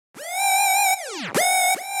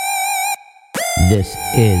This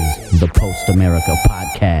is the Post America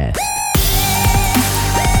Podcast.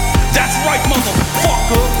 That's right,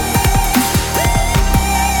 motherfucker.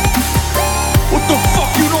 What the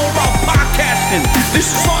fuck you know about podcasting?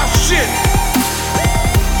 This is our shit.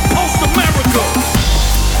 Post America.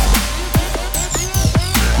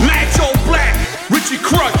 Mad Joe Black, Richie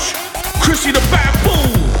Crutch, Chrissy the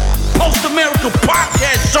Baboon. Post America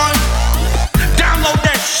Podcast, son. Download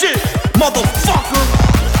that shit, motherfucker.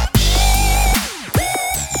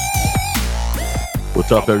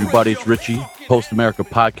 What's up, everybody? It's Richie, Post America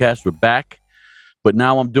Podcast. We're back, but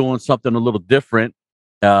now I'm doing something a little different.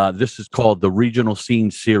 This is called the Regional Scene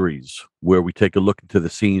Series, where we take a look into the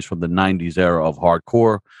scenes from the 90s era of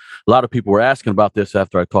hardcore. A lot of people were asking about this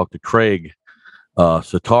after I talked to Craig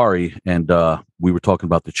Satari, and we were talking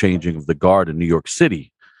about the changing of the guard in New York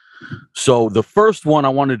City. So the first one I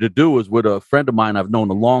wanted to do is with a friend of mine I've known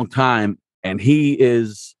a long time, and he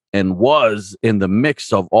is and was in the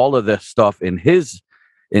mix of all of this stuff in his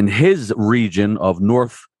region of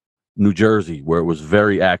North New Jersey, where it was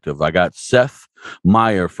very active. I got Seth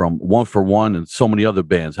Meyer from One for One and so many other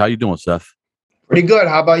bands. How you doing, Seth? Pretty good.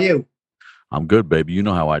 How about you? I'm good, baby. You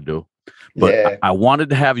know how I do. But yeah. I wanted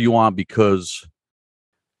to have you on because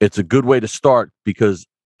it's a good way to start, because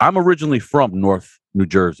I'm originally from North New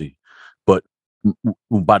Jersey, but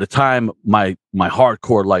by the time my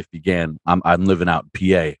hardcore life began, I'm living out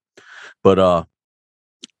in PA. But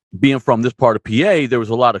being from this part of PA, there was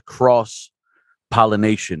a lot of cross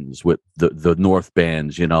pollinations with the North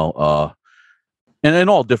bands, you know, and in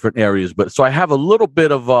all different areas. But so I have a little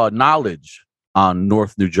bit of knowledge on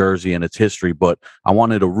North New Jersey and its history, but I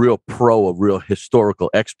wanted a real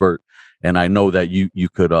historical expert, and I know that you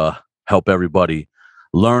could help everybody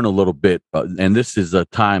learn a little bit. And this is a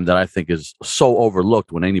time that I think is so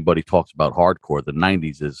overlooked when anybody talks about hardcore. The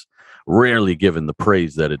 90s is rarely given the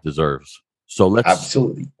praise that it deserves. So let's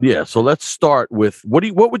absolutely. Yeah. So let's start with what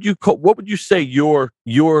would you say your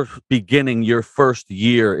beginning, your first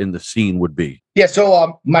year in the scene would be? Yeah.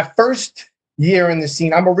 So my first year in the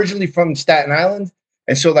scene, I'm originally from Staten Island.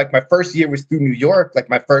 And so like my first year was through New York. Like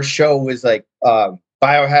my first show was like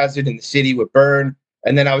Biohazard in the City with Burn.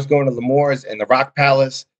 And then I was going to L'Amour's and the Rock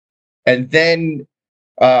Palace. And then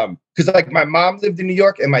because like my mom lived in New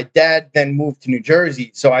York and my dad then moved to New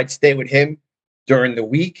Jersey. So I'd stay with him during the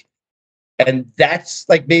week. And that's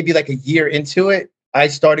like maybe like a year into it, I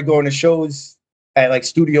started going to shows at like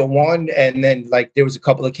Studio One. And then like there was a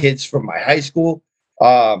couple of kids from my high school,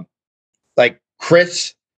 like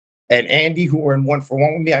Chris and Andy, who were in One for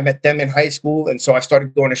One with me. I met them in high school. And so I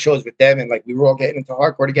started going to shows with them, and like we were all getting into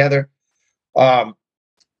hardcore together.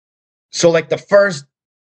 So like the first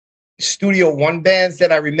Studio One bands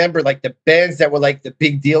that I remember, like the bands that were like the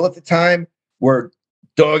big deal at the time, were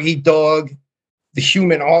Dog Eat Dog, The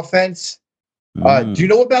Human Offense. Do you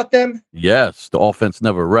know about them? Yes, The Offense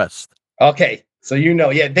Never Rests. Okay, so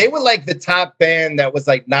yeah, they were like the top band that was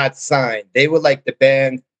like not signed. They were like the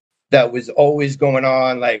band that was always going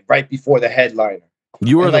on like right before the headliner.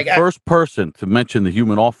 You were the first person to mention The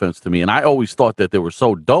Human Offense to me, and I always thought that they were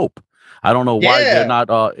so dope. I don't know why they're not,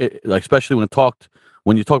 like, especially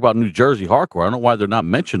when you talk about New Jersey hardcore. I don't know why they're not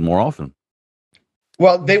mentioned more often.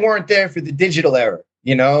 Well, they weren't there for the digital era,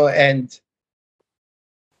 you know, and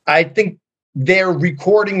I think their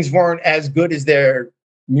recordings weren't as good as their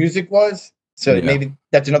music was. So maybe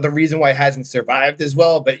that's another reason why it hasn't survived as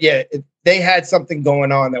well. But yeah, they had something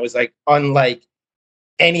going on that was like unlike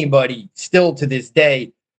anybody still to this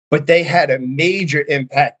day. But they had a major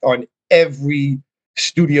impact on every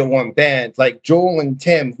Studio One band. Like Joel and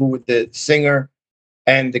Tim, who were the singer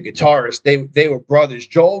and the guitarist, they were brothers.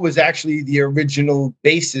 Joel was actually the original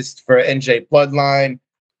bassist for NJ Bloodline,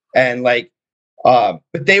 and like but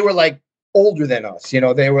they were like older than us, you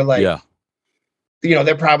know. They were like, you know,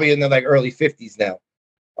 they're probably in their like early 50s now.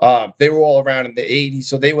 They were all around in the 80s,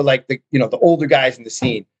 so they were like the older guys in the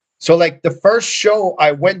scene. So like the first show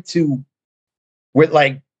I went to with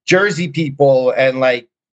like Jersey people and like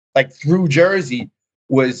through Jersey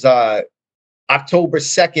was October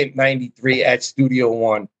 2nd, 93 at Studio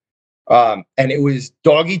One. And it was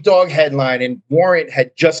Dog Eat Dog headline, and Warrant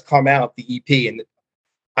had just come out, the EP. And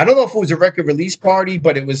I don't know if it was a record release party,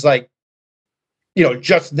 but it was like, you know,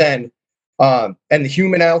 just then. And The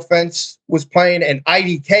Human Offense was playing, and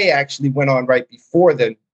IDK actually went on right before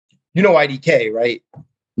them. You know IDK, right?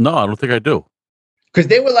 No, I don't think I do. Because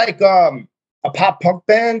they were like a pop punk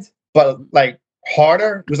band, but like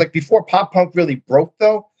harder. It was like before pop punk really broke,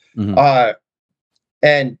 though. Mm-hmm.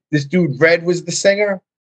 And this dude Red was the singer.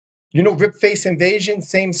 You know Rip Face Invasion,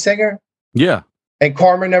 same singer. Yeah. And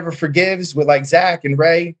Karma Never Forgives with like Zach and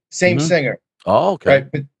Ray, same singer. Oh, okay.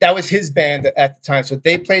 Right, but that was his band at the time. So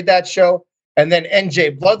they played that show, and then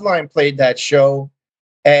NJ Bloodline played that show,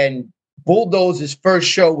 and Bulldozer's first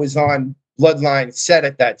show was on Bloodline set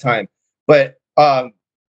at that time. But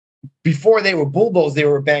before they were Bulldoze, they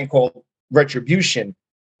were a band called Retribution,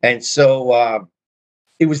 and so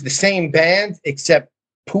it was the same band except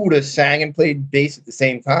Puda sang and played bass at the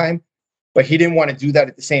same time. But he didn't want to do that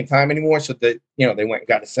at the same time anymore. So they went and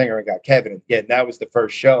got a singer and got Kevin. And again, that was the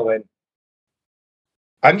first show. And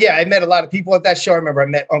I met a lot of people at that show. I remember I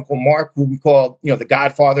met Uncle Mark, who we called, the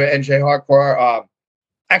Godfather of NJ Hardcore.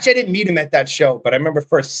 Actually, I didn't meet him at that show, but I remember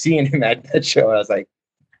first seeing him at that show. I was like,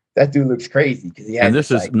 that dude looks crazy because he had. And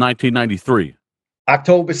this is 1993.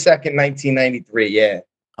 October 2nd, 1993. Yeah.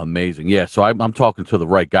 Amazing. Yeah. So I'm talking to the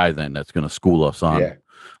right guy then. That's going to school us on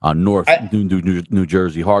North New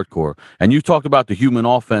Jersey hardcore. And you talked about the Human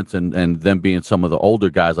Offense and them being some of the older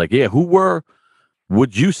guys. Like, yeah, who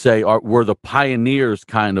would you say were the pioneers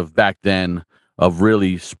kind of back then of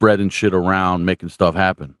really spreading shit around, making stuff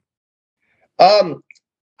happen?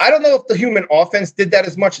 I don't know if the Human Offense did that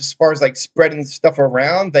as much as far as like spreading stuff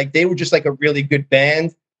around. Like they were just like a really good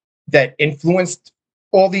band that influenced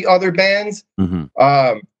all the other bands.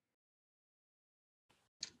 Mm-hmm.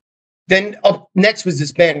 Then up next was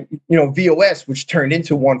this band, VOS, which turned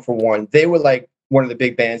into One for One. They were like one of the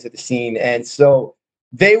big bands at the scene. And so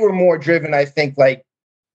they were more driven, I think, like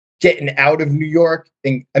getting out of New York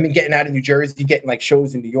and getting out of New Jersey, getting like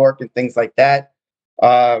shows in New York and things like that.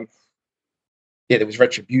 There was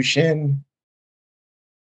Retribution.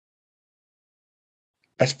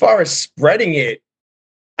 As far as spreading it,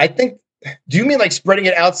 I think, do you mean like spreading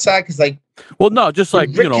it outside? Because like, well, no, just like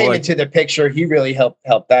Rick came into the picture, he really helped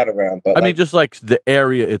that around. But I mean, just like the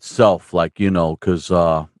area itself, like because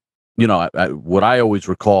what I always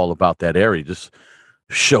recall about that area, just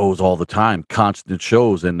shows all the time, constant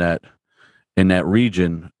shows in that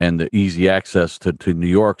region, and the easy access to New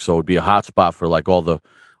York, so it'd be a hot spot for like all the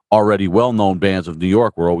already well-known bands of New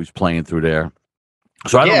York were always playing through there.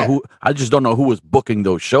 So I just don't know who was booking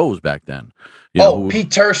those shows back then. Pete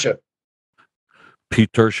Tersha.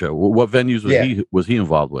 Pete Tersha. What venues was he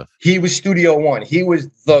involved with? He was Studio One. He was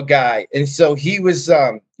the guy. And so he was,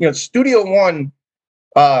 Studio One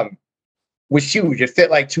was huge. It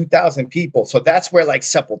fit like 2,000 people. So that's where like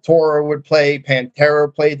Sepultura would play,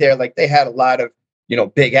 Pantera played there. Like they had a lot of,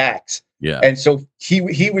 big acts. Yeah. And so he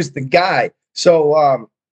was the guy. So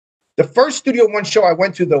the first Studio One show I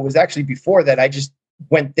went to, though, was actually before that. I just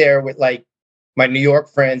went there with like my New York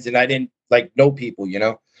friends, and I didn't like know people,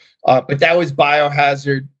 but that was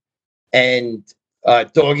Biohazard and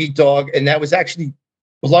Dog Eat Dog, and that was actually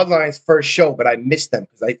Bloodline's first show, but I missed them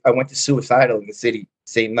because I went to Suicidal in the city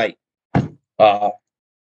same night. That's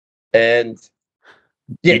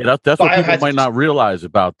what people might not realize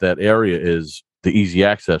about that area is the easy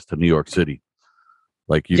access to New York City.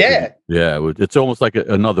 Like it's almost like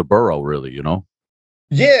another borough, really,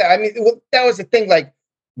 Yeah, I mean, that was the thing. Like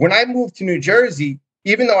when I moved to New Jersey,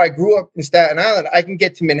 even though I grew up in Staten Island, I can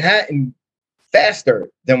get to Manhattan faster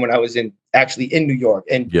than when I was actually in New York.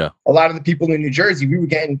 And a lot of the people in New Jersey, we were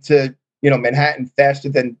getting to Manhattan faster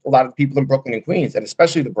than a lot of the people in Brooklyn and Queens, and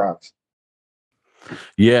especially the Bronx.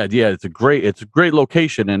 Yeah, it's a great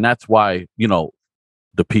location, and that's why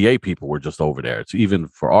the PA people were just over there. It's even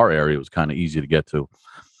for our area, it was kind of easy to get to.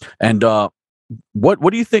 And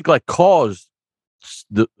what do you think like caused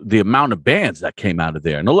the amount of bands that came out of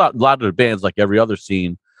there? And a lot of the bands, like every other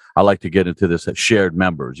scene, I like to get into this at shared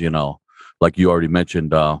members. Like you already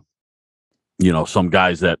mentioned, some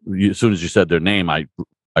guys that as soon as you said their name, I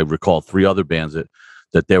recall 3 other bands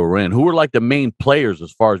that they were in. Who were like the main players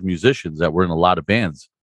as far as musicians that were in a lot of bands?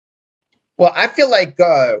 Well, I feel like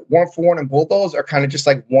One for One and Bulldoze are kind of just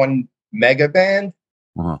like one mega band.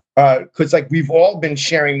 Because like we've all been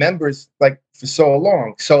sharing members like for so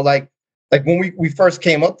long. So like when we first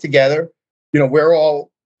came up together, we're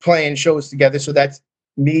all playing shows together. So that's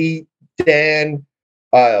me, Dan,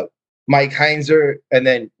 Mike Heinzer, and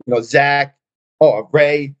then Zach,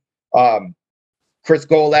 Ray, Chris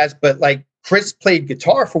Golas. But like Chris played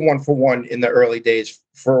guitar for One in the early days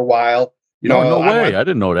for a while. No way. I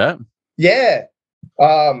didn't know that. Yeah.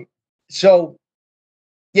 So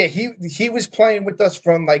yeah, he was playing with us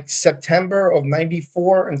from like September of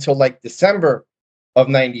 '94 until like December of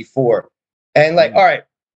 '94. And like, all right,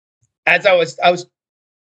 as I was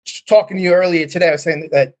talking to you earlier today, I was saying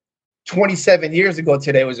that 27 years ago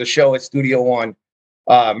today was a show at Studio One,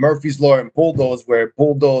 Murphy's Law and Bulldoze, where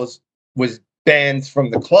Bulldoze was banned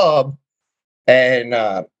from the club. And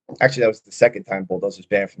actually, that was the second time Bulldoze was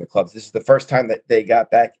banned from the clubs. This is the first time that they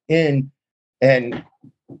got back in. And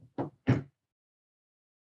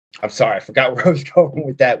I'm sorry, I forgot where I was going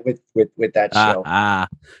with that with that show.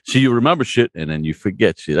 See, you remember shit and then you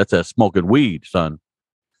forget shit. That's that smoking weed, son.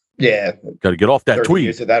 Yeah, got to get off that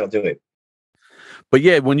tweed. So that'll do it. But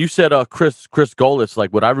yeah, when you said Chris Golis,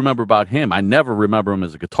 like what I remember about him, I never remember him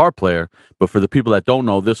as a guitar player. But for the people that don't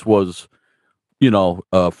know, this was,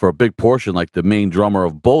 for a big portion, like the main drummer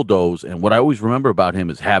of Bulldoze. And what I always remember about him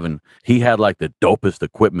is he had like the dopest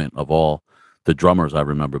equipment of all the drummers I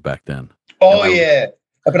remember back then. Oh, yeah.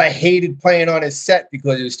 But I hated playing on his set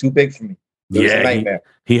because it was too big for me. It was a nightmare.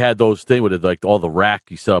 He had those things with it, like all the rack.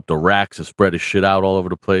 He set up the racks and spread his shit out all over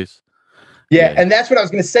the place. Yeah, and that's what I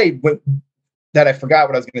was going to say. That I forgot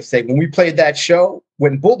what I was going to say. When we played that show,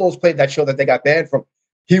 when Bulldoze played that show that they got banned from,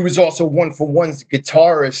 he was also 1-for-1's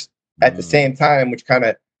guitarist at the same time, which kind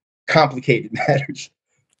of complicated matters.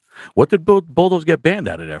 What did Bulldoze get banned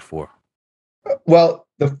out of there for? Well,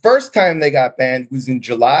 the first time they got banned was in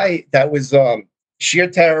July. That was Sheer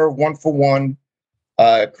Terror, 1-for-1,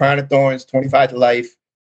 Crown of Thorns, 25 to Life.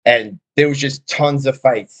 And there was just tons of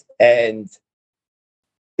fights. And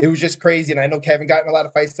it was just crazy. And I know Kevin got in a lot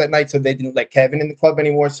of fights that night, so they didn't let Kevin in the club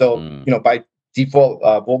anymore. So, by default,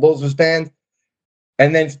 Bulldoze was banned.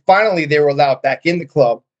 And then finally they were allowed back in the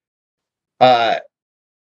club. And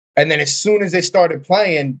then as soon as they started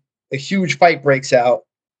playing, a huge fight breaks out.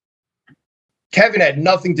 Kevin had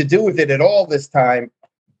nothing to do with it at all this time,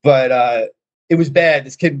 but it was bad.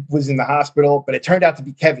 This kid was in the hospital, but it turned out to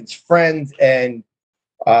be Kevin's friend, and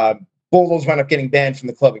Bulldoze wound up getting banned from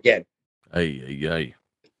the club again. Ay.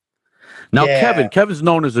 Now, yeah. Kevin's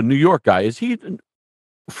known as a New York guy. Is he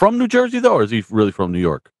from New Jersey, though, or is he really from New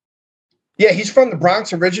York? Yeah, he's from the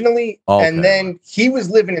Bronx originally, and then he was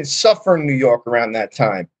living in Suffern, New York around that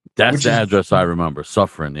time. That's the address I remember,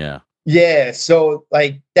 Suffern, yeah. Yeah, so,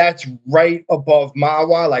 that's right above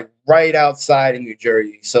Mahwah, right outside in New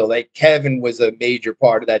Jersey. So, Kevin was a major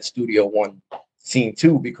part of that Studio One scene,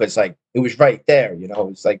 too, because, it was right there, it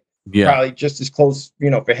was, probably just as close,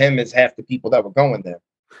 for him as half the people that were going there.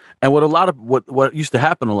 And what used to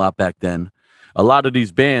happen a lot back then, a lot of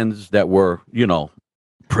these bands that were,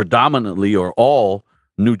 predominantly or all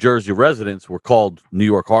New Jersey residents were called New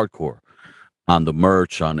York Hardcore on the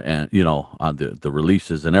merch, on the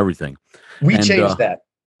releases and everything. We changed that.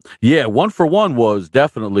 Yeah, 1-for-1 was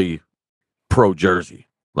definitely pro Jersey,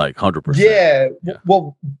 100%. Yeah.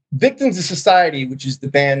 Well, Victims of Society, which is the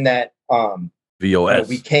band that VOS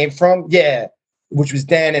we came from, which was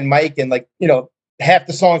Dan and Mike, and half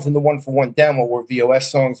the songs in the 1-for-1 demo were VOS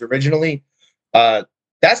songs originally.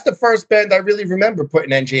 That's the first band I really remember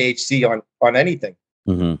putting NJHC on anything.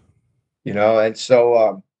 Mm-hmm. And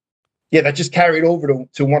so that just carried over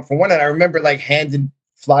to 1-for-1. And I remember handing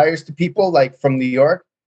flyers to people from New York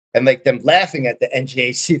and them laughing at the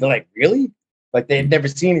NJHC. They're like, really? They had never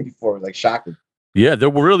seen it before. It was shocking. Yeah,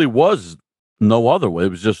 there really was no other way.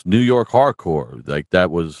 It was just New York hardcore.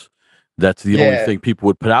 That's the only thing people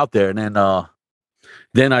would put out there. And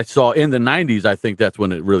then I saw in the 90s, I think that's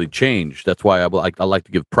when it really changed. That's why I like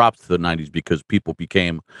to give props to the 90s, because people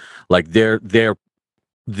became their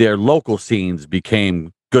local scenes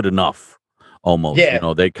became good enough almost.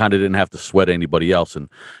 Yeah. They kind of didn't have to sweat anybody else. And,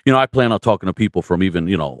 I plan on talking to people from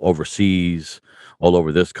even, overseas, all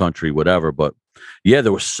over this country, whatever. But yeah,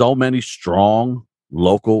 there were so many strong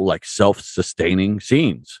local, self-sustaining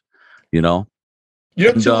scenes, too,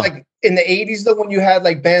 in the 80s, though, when you had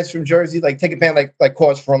bands from Jersey, take a band like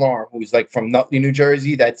Cause for Alarm, who's from Nutley, New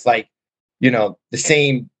Jersey, that's the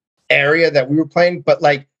same area that we were playing, but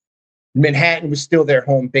Manhattan was still their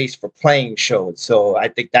home base for playing shows. So I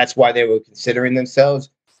think that's why they were considering themselves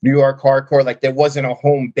New York hardcore. There wasn't a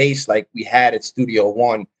home base like we had at Studio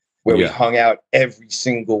One, where we hung out every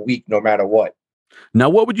single week, no matter what. Now,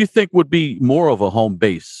 what would you think would be more of a home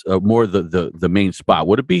base, more the main spot?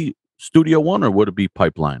 Would it be Studio One or would it be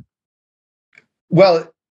Pipeline?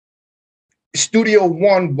 Well, Studio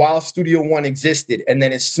One, while Studio One existed, and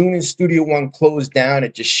then as soon as Studio One closed down,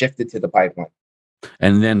 it just shifted to the Pipeline.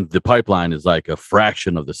 And then the Pipeline is a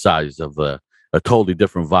fraction of the size of a totally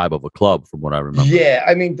different vibe of a club, from what I remember. Yeah,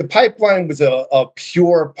 I mean, the Pipeline was a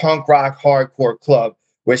pure punk rock hardcore club,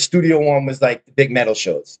 where Studio One was the big metal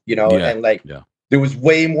shows, and there was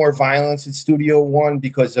way more violence in Studio One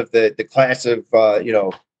because of the class of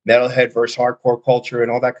metalhead versus hardcore culture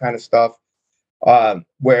and all that kind of stuff.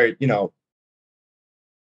 Where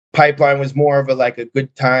Pipeline was more of a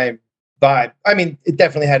good time vibe. I mean, it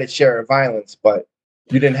definitely had its share of violence, but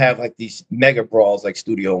you didn't have these mega brawls like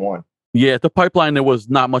Studio One. Yeah, at the Pipeline, there was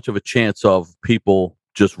not much of a chance of people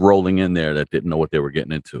just rolling in there that didn't know what they were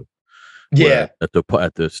getting into. Yeah, at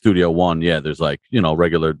the Studio One, there's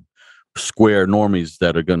regular square normies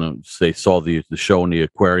that are gonna say saw the show in the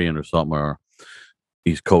Aquarian or something, or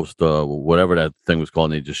East Coast, whatever that thing was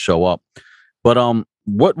called, and they just show up. But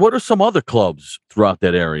what are some other clubs throughout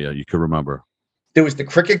that area you can remember? There was the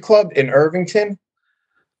Cricket Club in Irvington.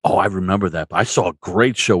 Oh, I remember that. I saw a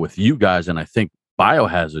great show with you guys, and I think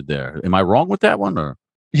Biohazard there. Am I wrong with that one? Or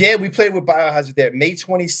yeah, we played with Biohazard there, May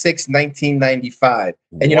 26, 1995.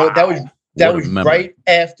 And you know, that was right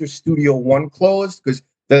after Studio One closed, because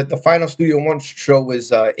the final Studio One show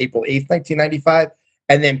was April 8th, 1995.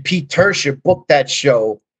 And then Pete Tersher booked that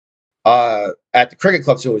show at the Cricket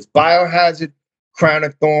Club. So it was Biohazard, Crown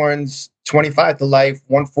of Thorns, 25 to Life,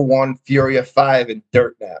 1 for 1, Furia 5, and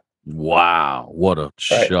Dirt Nap. Wow, what a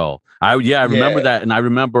show. I remember that. And I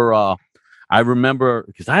remember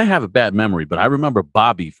because I have a bad memory, but I remember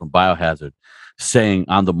Bobby from Biohazard saying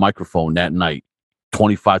on the microphone that night,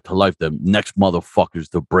 25 to Life, the next motherfuckers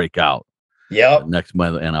to break out. Yep. Next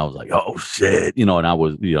month, and I was like, "Oh shit!" And I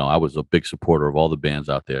was a big supporter of all the bands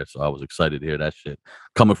out there, so I was excited to hear that shit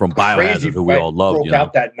coming from Biohazard, who we all loved. Broke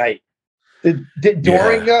out that night. It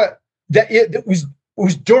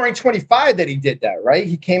was during 25 that he did that, right?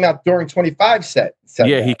 He came out during 25 set.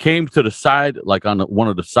 Yeah, he came to the side, like on one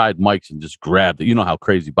of the side mics, and just grabbed it. You know how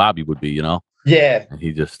crazy Bobby would be, Yeah. And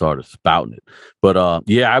he just started spouting it. But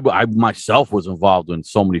I myself was involved in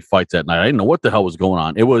so many fights that night. I didn't know what the hell was going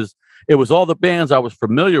on. It was all the bands I was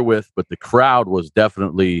familiar with, but the crowd was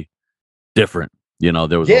definitely different.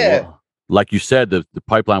 There was like you said, the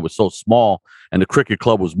Pipeline was so small, and the Cricket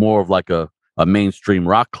Club was more of like a mainstream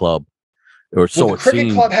rock club. Or so the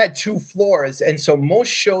Cricket Club had 2 floors, and so most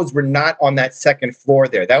shows were not on that second floor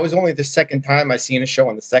there. That was only the second time I seen a show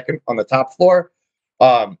on the top floor.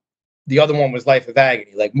 The other one was Life of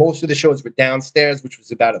Agony. Like most of the shows were downstairs, which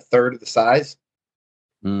was about a third of the size.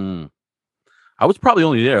 I was probably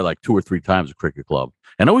only there like 2 or 3 times at Cricket Club,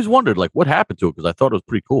 and I always wondered like what happened to it, because I thought it was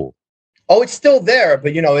pretty cool. Oh, it's still there,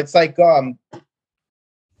 but it's like a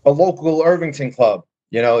local Irvington club.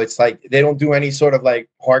 It's like they don't do any sort of like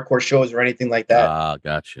hardcore shows or anything like that. Ah,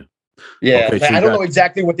 gotcha. Yeah, okay, so I don't know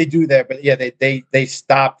exactly what they do there, but yeah, they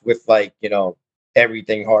stopped with like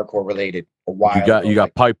everything hardcore related a while. You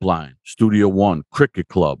got Pipeline, Studio One, Cricket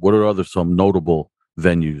Club. What are some notable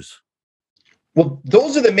venues? Well,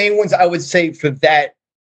 those are the main ones I would say for that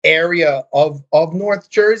area of North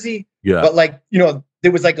Jersey. Yeah. But like,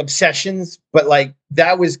 there was like Obsessions, but like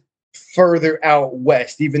that was further out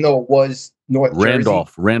west, even though it was North Jersey.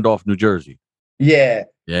 Randolph, New Jersey. Yeah.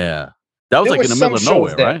 Yeah. That was like in the middle of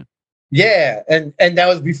nowhere, right? Yeah. And that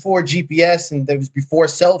was before GPS, and that was before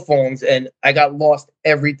cell phones, and I got lost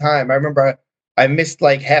every time. I remember I missed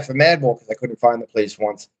like half a Madball because I couldn't find the place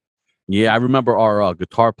once. Yeah, I remember our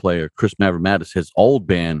guitar player, Chris Mavromatis, his old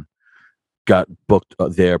band got booked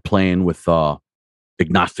there playing with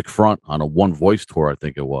Agnostic Front on a One Voice tour, I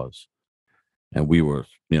think it was. And we were,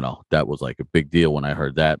 that was like a big deal when I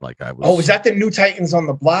heard that. Like I was. Oh, was that the New Titans on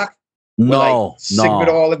the Block? No, Sigma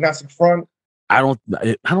All Agnostic Front. I don't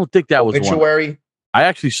think that was Obituary. One. I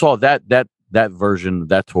actually saw that version,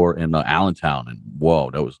 that tour in Allentown, and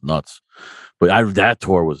whoa, that was nuts. But that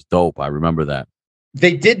tour was dope. I remember that.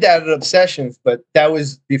 They did that at Obsessions, but that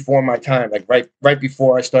was before my time, like right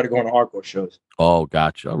before I started going to hardcore shows. Oh,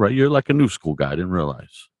 gotcha. All right, you're like a new school guy. I didn't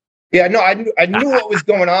realize. Yeah, no, I knew what was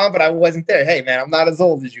going on, but I wasn't there. Hey, man, I'm not as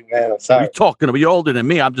old as you, man. I'm sorry. You're talking about, you're older than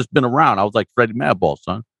me. I've just been around. I was like Freddie Madball,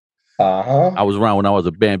 son. Uh-huh. I was around when I was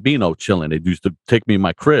a Bambino chilling. They used to take me in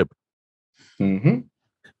my crib. Mm-hmm.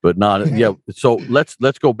 But no, yeah. So let's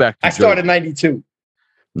go back to I started 92.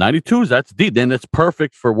 92, that's deep. Then it's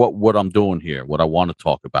perfect for what I'm doing here, what I want to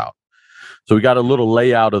talk about. So we got a little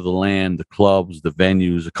layout of the land, the clubs, the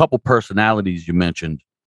venues, a couple personalities you mentioned.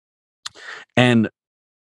 And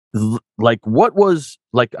like what was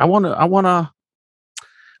like I want to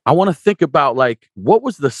think about like what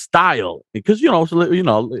was the style, because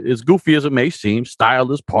as goofy as it may seem,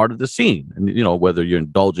 style is part of the scene, and whether you're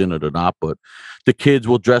indulgent in it or not, but the kids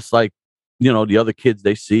will dress like the other kids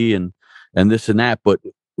they see and this and that, but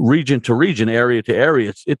region to region, area to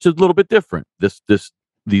area, it's a little bit different.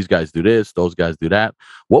 These guys do this, those guys do that.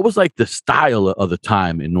 What was like the style of the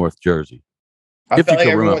time in North Jersey? I felt like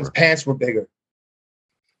everyone's pants were bigger.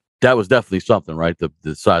 That was definitely something, right?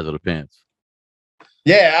 The size of the pants.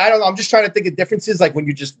 Yeah, I don't know. I'm just trying to think of differences. Like when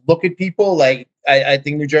you just look at people, like I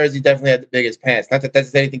think New Jersey definitely had the biggest pants. Not that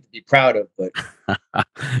that's anything to be proud of, but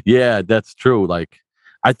yeah, that's true. Like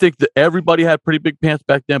I think that everybody had pretty big pants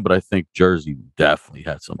back then, but I think Jersey definitely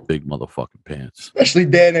had some big motherfucking pants. Especially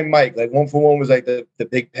Dan and Mike. Like 1 for 1 was like the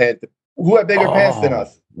big pants. Who had bigger pants than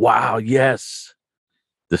us? Wow, yes.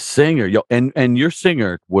 The singer, yo, and your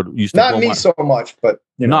singer would used to not me so much, but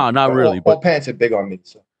not really. All pants are big on me.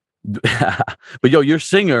 So. But yo, your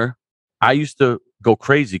singer, I used to go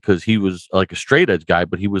crazy because he was like a straight edge guy,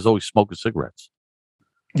 but he was always smoking cigarettes.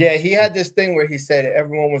 Yeah, he had this thing where he said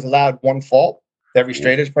everyone was allowed one fault. Every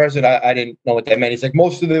straight edge person, I didn't know what that meant. He's like,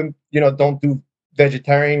 most of them, don't do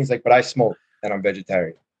vegetarian. He's like, but I smoke and I'm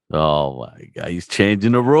vegetarian. Oh my God, he's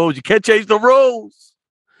changing the rules. You can't change the rules.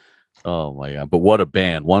 Oh my God, but what a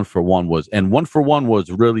band! One for One was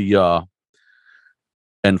really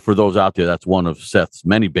and for those out there, that's one of Seth's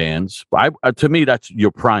many bands. To me, that's your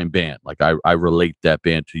prime band. Like I relate that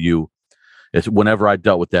band to you. It's whenever I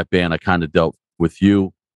dealt with that band, I kind of dealt with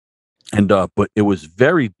you, and but it was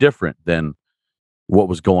very different than what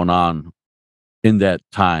was going on in that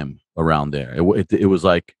time around there. It was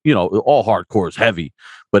like all hardcore is heavy,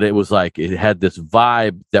 but it was like it had this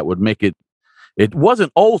vibe that would make it. It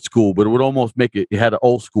wasn't old school, but it would almost make it. It had an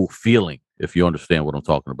old school feeling, if you understand what I'm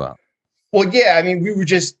talking about. Well, yeah, I mean, we were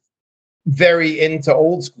just very into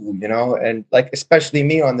old school, and like especially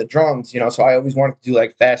me on the drums, so I always wanted to do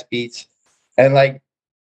like fast beats. And like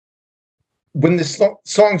when the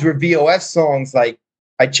songs were VOS songs, like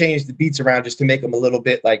I changed the beats around just to make them a little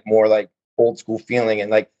bit like more like old school feeling. And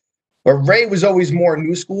like, but Ray was always more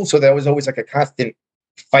new school, so there was always like a constant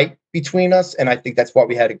fight between us. And I think that's why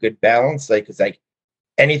we had a good balance. Like, it's like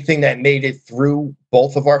anything that made it through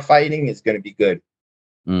both of our fighting is going to be good.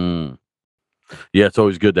 Yeah, it's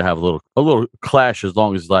always good to have a little clash, as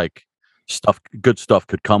long as like good stuff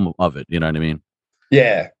could come of it. You know what I mean?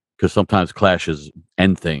 Yeah. Because sometimes clashes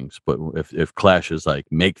end things, but if clashes like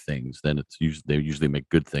make things, then they usually make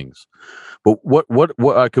good things. But what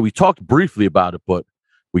we talked briefly about it, but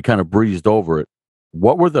we kind of breezed over it.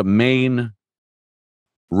 What were the main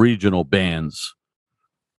regional bands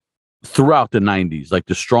throughout the 90s? Like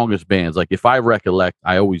the strongest bands? Like if I recollect,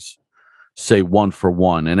 I always say One for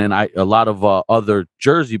One, and then a lot of other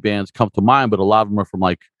Jersey bands come to mind, but a lot of them are from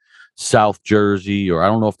like South Jersey, or I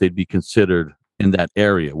don't know if they'd be considered in that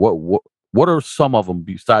area. What are some of them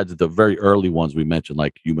besides the very early ones we mentioned,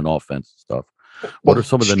 like Human Offense and stuff? What are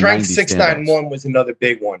some of the Strength 90s 691 was another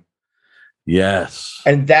big one. Yes,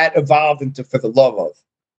 and that evolved into For the Love Of.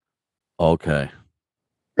 Okay.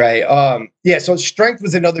 Right. Yeah. So Strength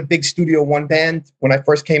was another big Studio One band when I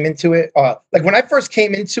first came into it. Like when I first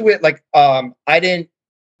came into it, like I didn't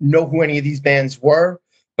know who any of these bands were,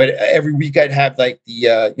 but every week I'd have like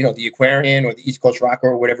the the Aquarian or the East Coast Rocker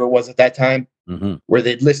or whatever it was at that time, where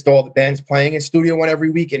they'd list all the bands playing in Studio One every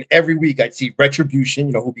week, and every week I'd see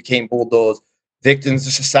Retribution, who became Bulldoze, Victims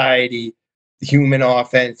of Society, Human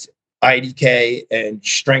Offense, IDK, and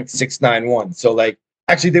Strength 691. So like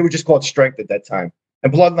actually they were just called Strength at that time.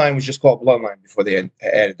 And Bloodline was just called Bloodline before they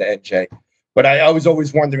added the NJ. But I was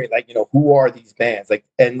always wondering, like, who are these bands? Like,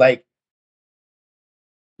 and like,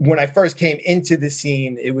 when I first came into the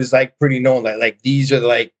scene, it was like pretty known that like these are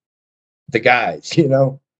like the guys,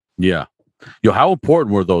 Yeah. How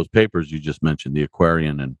important were those papers you just mentioned, the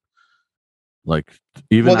Aquarian and like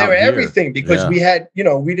even? Well, they were everything because we had,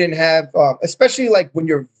 we didn't have, especially like when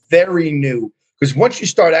you're very new, because once you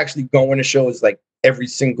start actually going to shows like every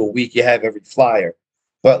single week, you have every flyer.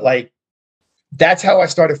 But like, that's how I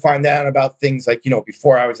started finding out about things like,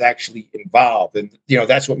 before I was actually involved. And,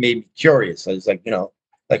 that's what made me curious. I was like,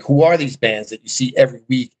 like, who are these bands that you see every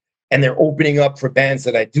week? And they're opening up for bands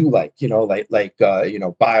that I do like, like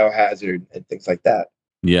Biohazard and things like that.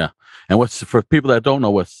 Yeah. And for people that don't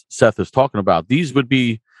know what Seth is talking about, these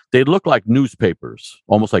they look like newspapers,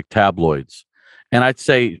 almost like tabloids. And I'd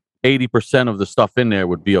say 80% of the stuff in there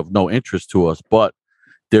would be of no interest to us, but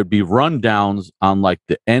there'd be rundowns on like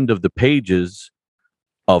the end of the pages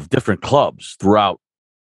of different clubs throughout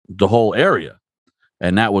the whole area.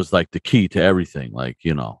 And that was like the key to everything, like,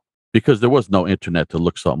 because there was no internet to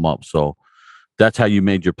look something up. So that's how you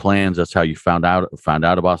made your plans. That's how you found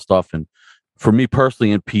out about stuff. And for me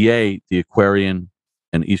personally in PA, the Aquarian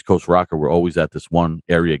and East Coast Rocker were always at this one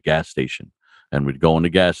area gas station. And we'd go in the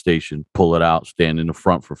gas station, pull it out, stand in the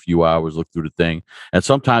front for a few hours, look through the thing, and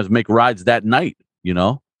sometimes make rides that night,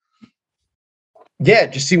 Yeah,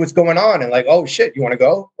 just see what's going on. And like, oh, shit, you want to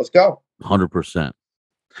go? Let's go. 100%.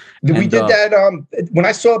 We did that when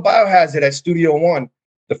I saw Biohazard at Studio One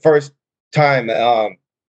the first time.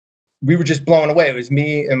 We were just blown away. It was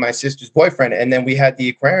me and my sister's boyfriend. And then we had the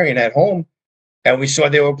Aquarian at home, and we saw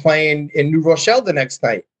they were playing in New Rochelle the next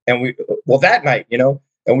night. And that night,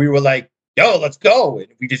 and we were like, yo, let's go. And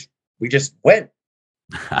we just went.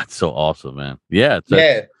 That's so awesome, man. Yeah.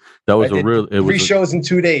 That was three shows in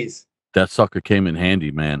 2 days. That sucker came in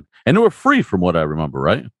handy, man. And they were free from what I remember,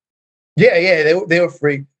 right? Yeah. They were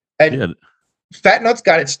free. And Fat Nuts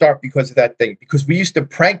got its start because of that thing, because we used to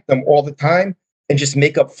prank them all the time and just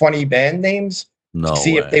make up funny band names to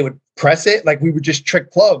see if they would press it. Like, we would just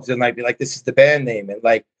trick clubs and like be like, this is the band name. And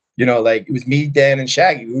like, you know, like it was me, Dan, and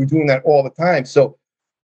Shaggy. We were doing that all the time. So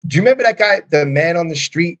do you remember that guy, the man on the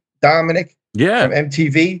street, Dominic? Yeah. From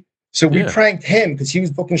MTV? So we pranked him because he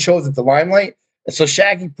was booking shows at the Limelight. And so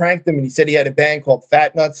Shaggy pranked him, and he said he had a band called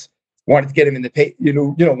Fat Nuts, wanted to get him in the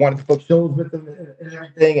wanted to book shows with him and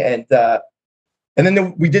everything. And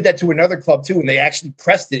then we did that to another club too, and they actually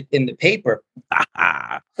pressed it in the paper,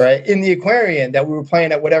 right, in the Aquarium that we were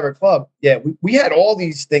playing at whatever club. Yeah, we had all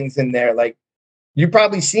these things in there. Like, you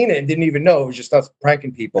probably seen it and didn't even know it was just us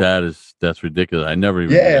pranking people. That's ridiculous. I never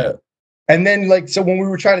even. Yeah. And then, like, so when we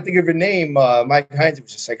were trying to think of a name, Mike Hines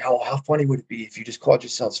was just like, how funny would it be if you just called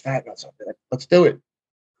yourselves Fat Nuts? Like, let's do it.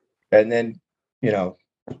 And then, you know,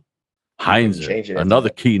 Hines, another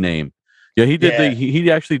key name. Yeah, he did he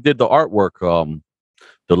actually did the artwork,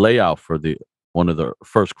 the layout for one of the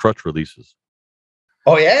first Crutch releases.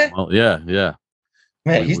 Oh yeah? Well, yeah.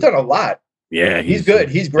 Man, he's done a lot. Yeah, he's good.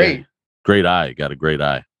 He's great. Yeah, great eye. Got a great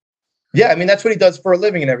eye. Yeah, I mean, that's what he does for a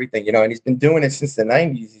living and everything, you know, and he's been doing it since the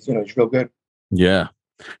 90s. He's real good. Yeah.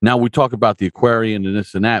 Now we talk about the Aquarium and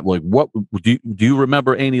this and that. Like, what do you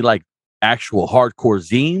remember any like actual hardcore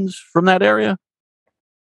zines from that area?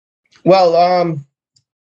 Well,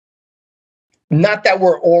 not that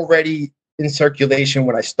were already in circulation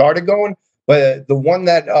when I started going, but the one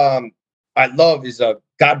that I love is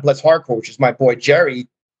God Bless Hardcore, which is my boy Jerry.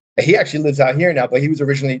 He actually lives out here now, but he was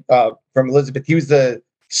originally from Elizabeth. He was the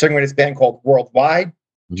singer in this band called Worldwide.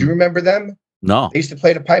 Mm-hmm. Do you remember them? No. They used to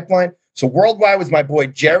play the Pipeline. So Worldwide was my boy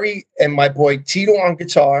Jerry and my boy Tito on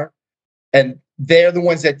guitar, and they're the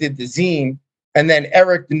ones that did the zine. And then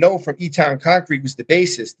Eric Deneau from E-Town Concrete was the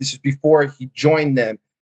bassist. This is before he joined them.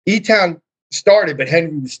 E-Town started, but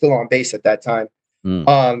Henry was still on bass at that time.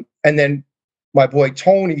 And then my boy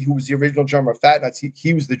Tony, who was the original drummer of Fat Nuts,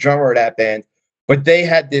 he was the drummer of that band. But they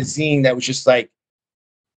had this zine that was just like,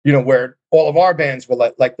 you know, where all of our bands were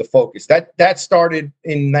like the focus. That started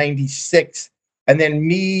in '96, and then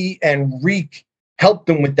me and Reek helped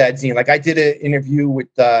them with that zine. Like, I did an interview with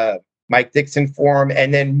Mike Dixon for him,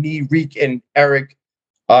 and then me, Reek, and Eric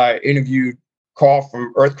interviewed Carl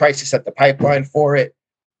from Earth Crisis at the Pipeline for it.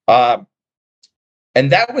 And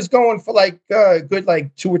that was going for like a good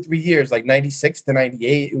 2 or 3 years, like 96 to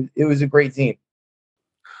 98. It was a great zine.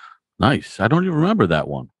 Nice. I don't even remember that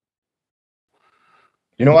one.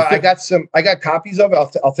 You know what? I got copies of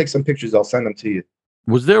it. I'll take some pictures. I'll send them to you.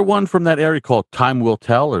 Was there one from that area called Time Will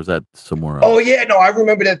Tell, or is that somewhere else? Oh yeah, no, I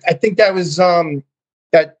remember that. I think that was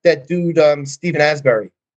that dude, Stephen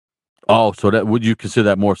Asbury. Oh, so that would you consider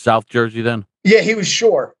that more South Jersey then? Yeah, he was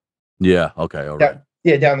Shore. Yeah. Okay. All right.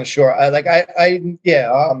 Yeah, down the shore. I didn't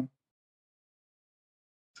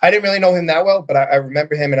really know him that well, but I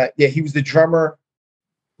remember him, and he was the drummer.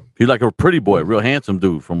 He's like a pretty boy, real handsome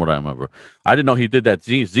dude, from what I remember. I didn't know he did that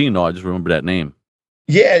zine. No, I just remember that name.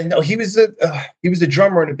 Yeah, no, he was the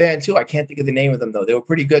drummer in the band too. I can't think of the name of them though. They were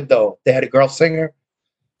pretty good though. They had a girl singer.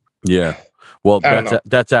 Yeah, well,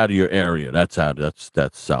 that's out of your area. That's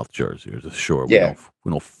South Jersey. Sure, we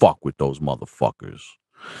don't fuck with those motherfuckers.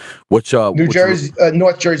 North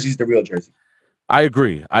Jersey's the real Jersey. I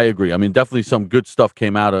agree. I mean, definitely some good stuff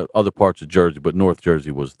came out of other parts of Jersey, but North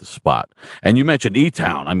Jersey was the spot. And you mentioned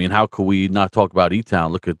E-Town. I mean, how could we not talk about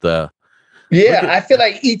E-Town? Look at the... Yeah, I feel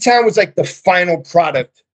like E-Town was like the final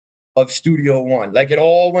product of Studio One. Like, it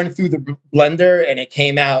all went through the blender and it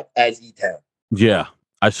came out as E-Town. Yeah.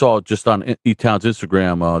 I saw just on E-Town's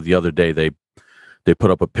Instagram the other day, they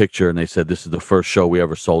put up a picture and they said, this is the first show we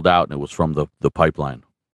ever sold out, and it was from the Pipeline.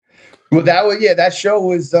 Well, that show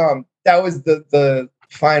was... that was the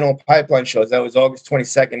final Pipeline shows. That was August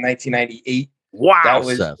 22nd, 1998. Wow, that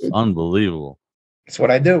was unbelievable. That's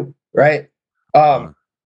what I do, right?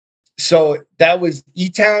 So that was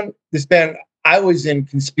E-Town. This band, I was in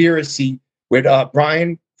Conspiracy with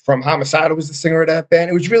Brian from Homicidal was the singer of that band.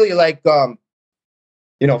 It was really like,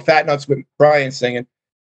 Fat Nuts with Brian singing,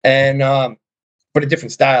 and but a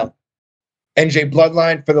different style. NJ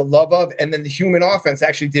Bloodline for the Love Of, and then the Human Offense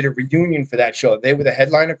actually did a reunion for that show. They were the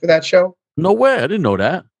headliner for that show. No way. I didn't know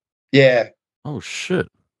that. Yeah. Oh, shit.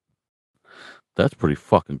 That's pretty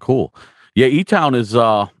fucking cool. Yeah, E-Town is,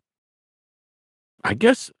 I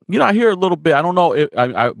guess, I hear a little bit. I don't know.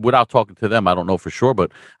 I without talking to them, I don't know for sure,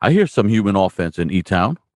 but I hear some Human Offense in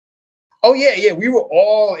E-Town. Oh, yeah. We were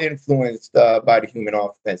all influenced by the Human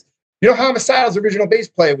Offense. Homicidal's original bass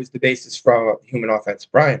player was the bassist from Human Offense,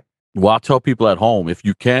 Brian. Well, I'll tell people at home, if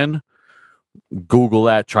you can, Google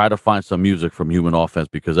that, try to find some music from Human Offense,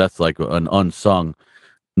 because that's like an unsung,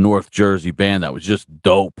 North Jersey band that was just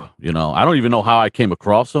dope. You know, I don't even know how I came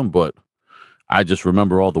across them, but I just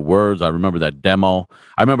remember all the words. I remember that demo.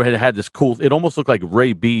 I remember it had this cool, it almost looked like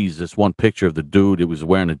Ray B's, this one picture of the dude. It was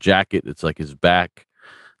wearing a jacket. It's like his back.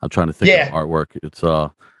 I'm trying to think of artwork. It's,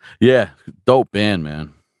 dope band,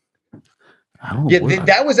 man. I don't know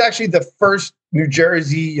that was actually the first New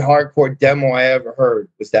Jersey hardcore demo I ever heard,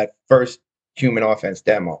 was that first Human Offense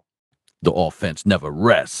demo. The offense never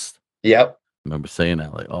rests. Yep. I remember saying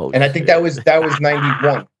that, like, oh, and I think that was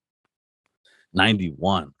 91.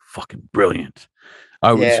 91. Fucking brilliant.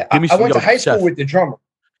 I went to high school with the drummer.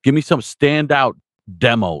 Give me some standout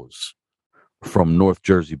demos from North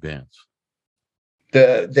Jersey bands.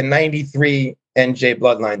 The 93 NJ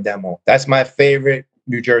Bloodline demo. That's my favorite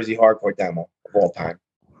New Jersey hardcore demo of all time.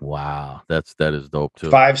 Wow, that is dope too.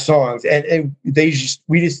 5 songs, and we just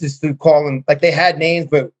call them, like, they had names,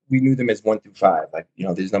 but we knew them as 1 through 5. Like, you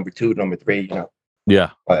know, there's number 2, number 3. You know. Yeah.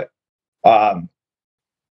 But, I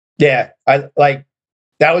like,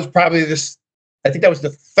 that was probably this. I think that was the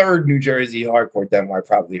 3rd New Jersey hardcore demo I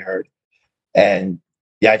probably heard, and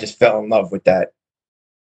I just fell in love with that,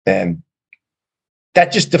 and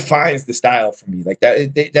that just defines the style for me. Like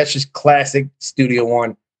that's just classic Studio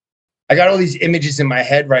One. I got all these images in my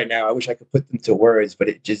head right now. I wish I could put them to words, but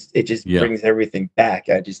it just brings everything back.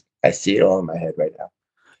 I see it all in my head right now.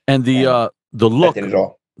 And the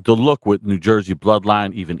look with New Jersey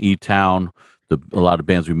Bloodline, even E-Town, a lot of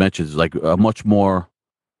bands we mentioned, is like a much more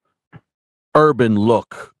urban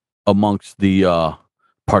look amongst the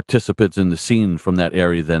participants in the scene from that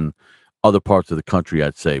area than other parts of the country,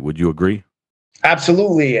 I'd say. Would you agree?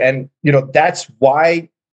 Absolutely. And, you know, that's why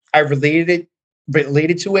I related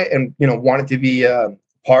to it and, you know, wanted to be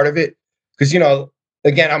part of it. Because, you know,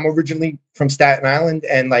 again, I'm originally from Staten Island,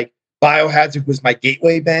 and like Biohazard was my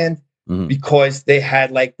gateway band because they had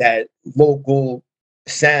like that local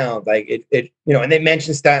sound, like it, you know, and they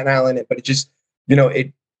mentioned Staten Island, but it just, you know,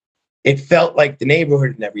 it felt like the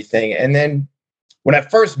neighborhood and everything. And then when I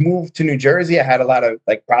first moved to New Jersey, I had a lot of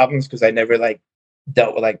like problems because I never like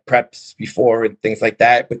dealt with like preps before and things like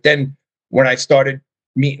that. But then when I started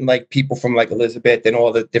meeting like people from like Elizabeth and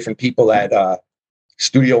all the different people at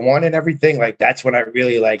Studio One and everything, like that's when I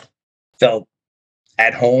really like felt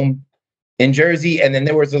at home in Jersey. And then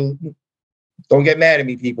there was don't get mad at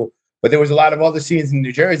me, people, but there was a lot of other scenes in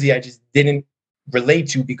New Jersey I just didn't relate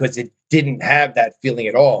to because it didn't have that feeling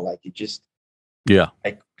at all. Like it just,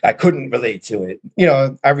 I couldn't relate to it. You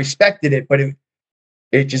know, I respected it, but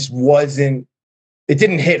it just wasn't. It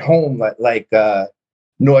didn't hit home like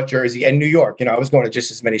North Jersey and New York. You know, I was going to just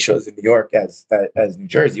as many shows in New York as New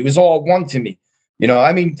Jersey. It was all one to me. You know,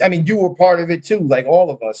 I mean, you were part of it too, like all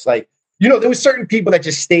of us. Like, you know, there was certain people that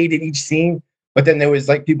just stayed in each scene, but then there was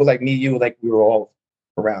like people like me, you, like we were all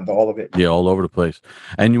around all of it. Yeah, all over the place.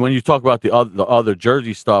 And when you talk about the other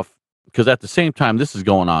Jersey stuff, because at the same time this is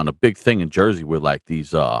going on, a big thing in Jersey with like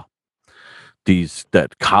that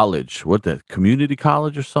college, community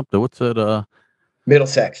college or something. What's it?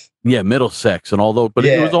 Middlesex. Yeah, Middlesex. And although, but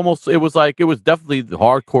it was definitely the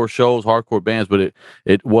hardcore shows, hardcore bands, but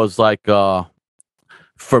it was like,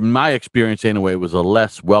 from my experience anyway, it was a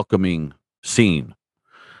less welcoming scene.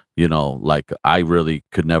 You know, like I really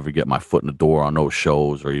could never get my foot in the door on those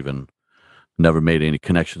shows or even never made any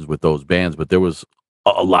connections with those bands. But there was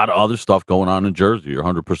a lot of other stuff going on in Jersey. You're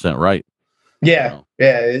 100% right. Yeah. You know?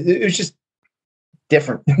 Yeah. It was just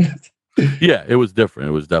different. Yeah, it was different.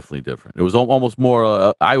 It was definitely different. It was almost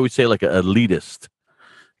more, I always say like an elitist.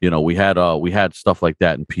 You know, we had stuff like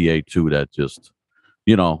that in PA too that just,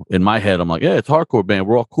 you know, in my head, I'm like, yeah, it's hardcore band.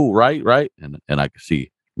 We're all cool, right? And I could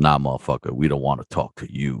see, nah, motherfucker, we don't want to talk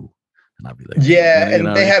to you. And I'd be like, yeah,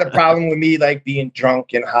 and they had a problem with me like being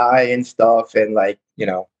drunk and high and stuff, and like, you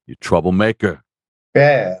know, you troublemaker.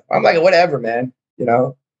 Yeah, I'm like, whatever, man. You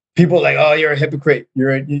know, people are like, oh, you're a hypocrite.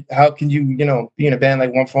 How can you, you know, be in a band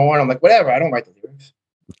like One for One? I'm like, whatever. I don't write the lyrics.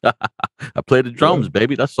 I play the drums,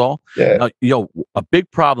 baby. That's all. Yeah. Now, a big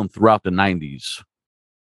problem throughout the 90s,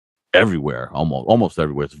 everywhere, almost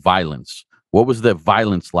everywhere, is violence. What was that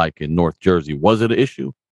violence like in North Jersey? Was it an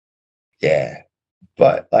issue? Yeah,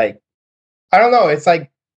 but like, I don't know. It's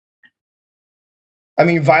like, I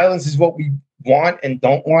mean, violence is what we want and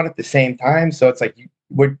don't want at the same time. So it's like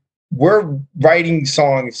we're writing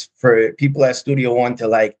songs for people at Studio One to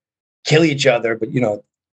like kill each other, but you know,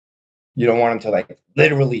 you don't want them to like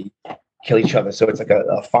literally kill each other. So it's like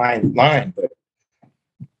a fine line. But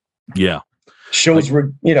yeah, shows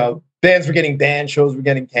were, you know, bands were getting banned, shows were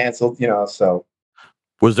getting canceled, you know. So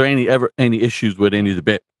was there any issues with any of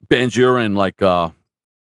the bands you're in, like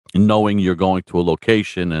knowing you're going to a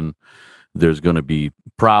location and there's going to be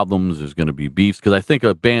problems. There's going to be beefs because I think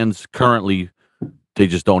bands currently they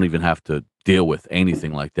just don't even have to deal with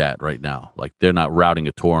anything like that right now. Like they're not routing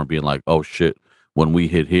a tour and being like, "Oh shit, when we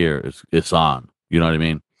hit here, it's on." You know what I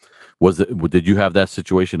mean? Did you have that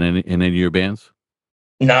situation in any of your bands?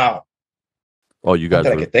 No. Oh, you Not guys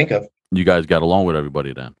that I could think of. You guys got along with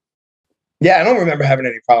everybody then? Yeah, I don't remember having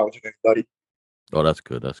any problems with anybody. Oh, that's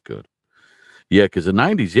good. That's good. Yeah, because the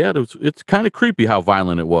 '90s, yeah, it's kind of creepy how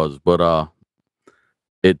violent it was, but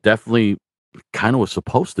it definitely kind of was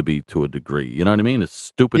supposed to be to a degree. You know what I mean? It's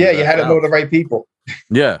stupid. Yeah, you had to know the right people.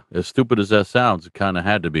 Yeah, as stupid as that sounds, it kind of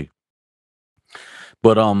had to be.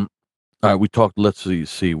 But all right, we talked. Let's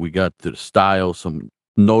see. We got the style, some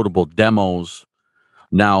notable demos.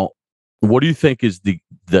 Now, what do you think is the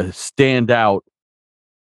standout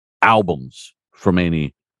albums from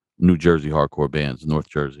any New Jersey hardcore bands, North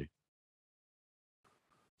Jersey?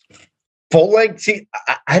 Full length. See,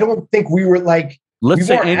 I don't think we were like. Let's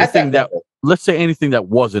say anything that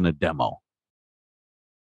wasn't a demo.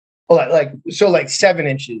 Oh, like 7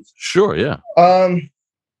 inches. Sure, yeah. And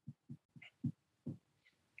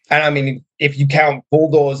I mean, if you count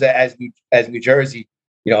Bulldozer as New Jersey,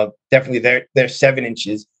 definitely they're 7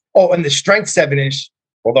 inches. Oh, and the Strength 7-inch,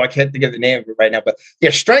 although I can't think of the name of it right now, but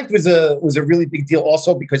yeah, Strength was a really big deal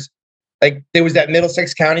also because like there was that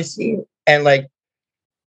Middlesex County scene and like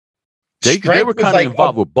they were kind of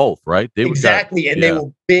involved with both, right? They were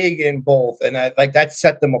big in both, and I like that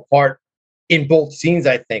set them apart in both scenes.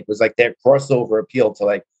 I think was like their crossover appeal to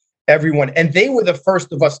like everyone, and they were the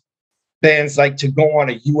first of us bands like to go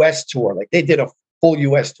on a U.S. tour. Like they did a full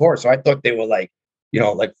U.S. tour, so I thought they were like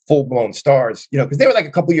like full blown stars. Because they were like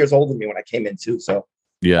a couple years older than me when I came in too. So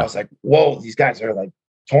I was like, whoa, these guys are like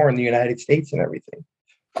touring the United States and everything.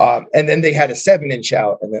 And then they had a 7-inch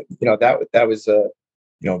out, and then that was a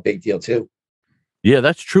big deal too. Yeah,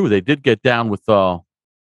 that's true. They did get down with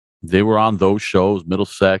they were on those shows,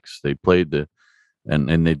 Middlesex. They played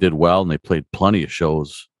and they did well, and they played plenty of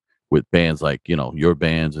shows with bands like, your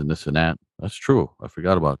bands and this and that. That's true. I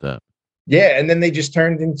forgot about that. Yeah, and then they just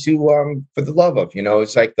turned into For the Love of,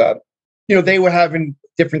 it's like they were having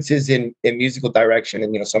differences in musical direction,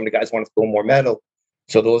 and some of the guys wanted to go more metal.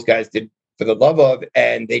 So those guys did For the Love of,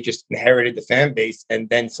 and they just inherited the fan base and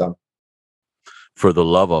then some. For the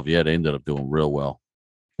Love of, yeah, they ended up doing real well.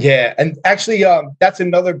 Yeah, and actually, that's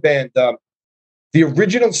another band. The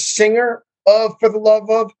original singer of For the Love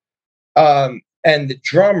of, and the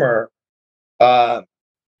drummer, Sean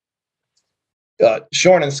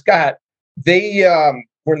and Scott, they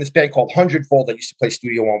were in this band called Hundredfold that used to play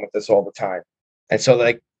Studio One with us all the time. And so,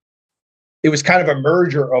 like, it was kind of a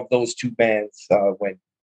merger of those two bands when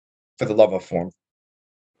For the Love of formed.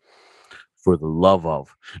 For the Love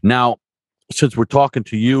of. Now, since we're talking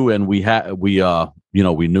to you and we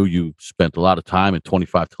knew you spent a lot of time at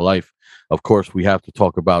 25 to Life, of course, we have to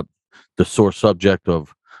talk about the sore subject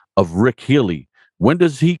of Rick Healy. When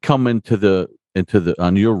does he come into the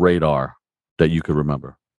on your radar that you could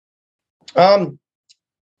remember?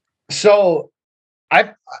 So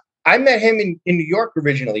I met him in New York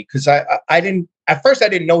originally because I didn't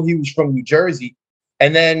know he was from New Jersey,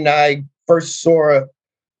 and then I first saw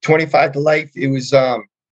 25 to Life. It was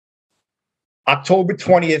October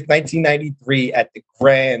 20th, 1993 at the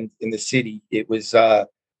Grand in the city. It was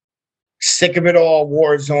Sick of It All,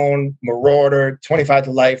 Warzone, Marauder, 25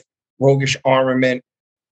 to Life, Roguish Armament,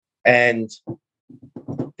 and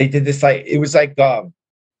they did this it was like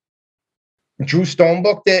Drew Stone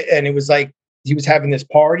booked it, and it was like he was having this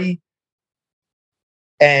party,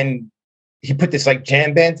 and he put this like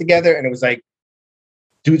jam band together, and it was like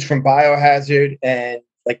dudes from Biohazard, and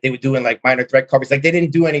like they were doing like Minor Threat covers. Like they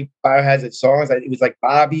didn't do any Biohazard songs. It was like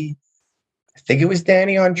Bobby, I think it was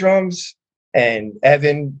Danny on drums, and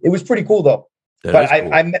Evan. It was pretty cool though. But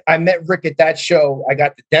cool. I met Rick at that show. I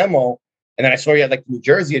got the demo, and then I saw he had like the New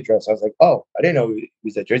Jersey address. I was like, oh, I didn't know he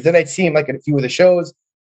was at Jersey. Then I'd see him like at a few of the shows,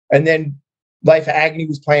 and then Life of Agony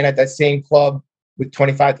was playing at that same club with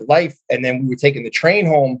 25 to Life, and then we were taking the train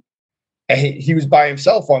home, and he was by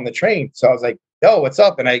himself on the train. So I was like, yo, what's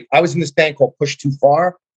up? And I was in this band called Push Too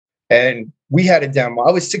Far, and we had a demo.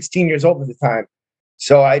 I was 16 years old at the time.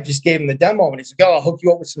 So I just gave him the demo, and he's like, oh, I'll hook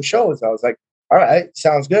you up with some shows. I was like, all right,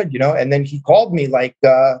 sounds good, And then he called me like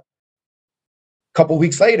a couple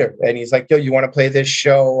weeks later, and he's like, yo, you want to play this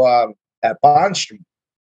show at Bond Street?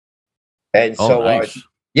 And nice.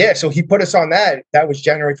 Yeah, so he put us on that. That was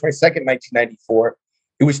January 22nd, 1994.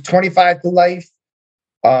 It was 25 to Life,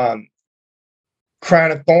 Crown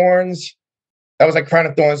of Thorns. That was like Crown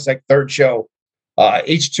of Thorns' like third show.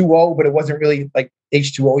 H2O, but it wasn't really like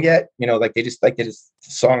H2O yet. Like they just like did a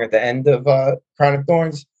song at the end of Crown of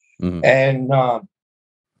Thorns. Mm-hmm. And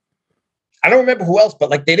I don't remember who else, but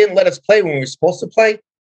like they didn't let us play when we were supposed to play.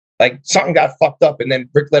 Like something got fucked up, and then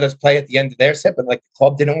Rick let us play at the end of their set, but like the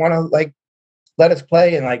club didn't want to like let us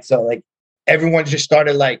play, and like so like everyone just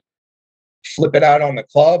started like flipping out on the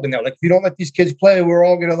club, and they're like, if you don't let these kids play, we're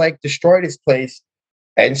all gonna like destroy this place.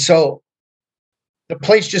 And so the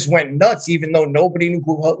place just went nuts, even though nobody knew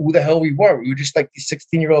who the hell we were. We were just like these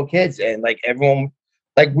 16-year-old kids, and like everyone,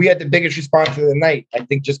 like we had the biggest response of the night. I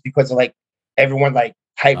think just because of like everyone like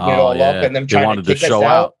hyping it all up and them trying to kick us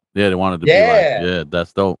out. Yeah, they wanted to be like, yeah,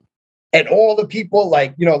 that's dope. And all the people,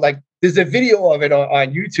 like, you know, like there's a video of it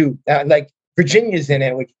on YouTube. Like Virginia's in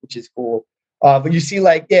it, which is cool. But you see,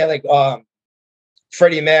 like,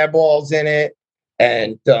 Freddie Madball's in it,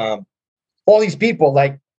 and all these people,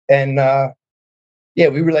 like, and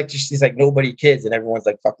we were like just these like nobody kids, and everyone's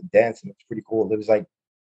like fucking dancing. It's pretty cool. It was like,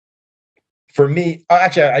 for me,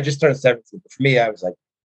 actually, I just turned 17. But for me, I was like,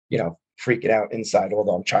 you know, freaking out inside,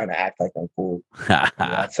 although I'm trying to act like I'm cool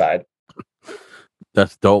outside.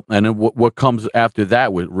 That's dope. And then what comes after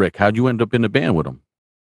that with Rick? How'd you end up in the band with him?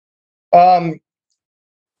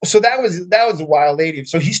 So that was a while later.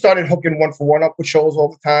 So he started hooking 1-for-1 up with shows all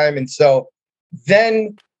the time. And so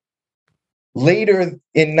then later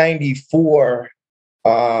in 94,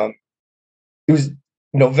 it was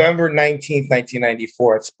November 19th,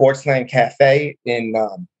 1994 at Sportsline Cafe in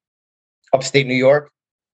upstate New York.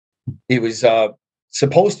 It was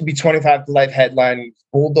supposed to be 25 to Life headline,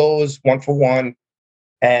 Bulldoze, 1-for-1,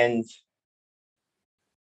 and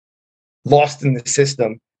Lost in the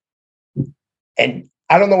System. And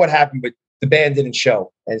I don't know what happened, but the band didn't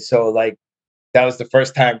show. And so like that was the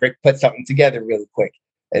first time Rick put something together really quick.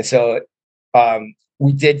 And so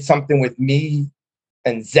we did something with me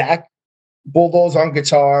and Zach Bulldoze on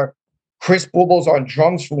guitar, Chris Bulldoze on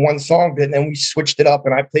drums for one song, but then we switched it up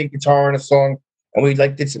and I played guitar on a song and we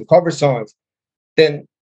like did some cover songs. Then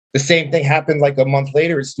the same thing happened like a month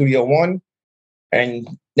later at Studio One. And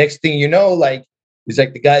next thing you know, like, it's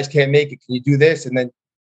like the guys can't make it. Can you do this? And then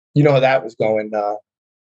you know how that was going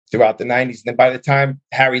throughout the 90s. And then by the time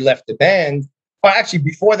Harry left the band, well, actually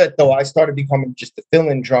before that though, I started becoming just the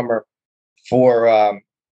fill-in drummer for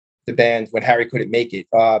the band when Harry couldn't make it.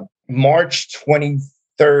 March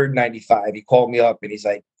 23rd, 95, he called me up and he's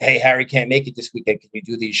like, hey, Harry can't make it this weekend. Can you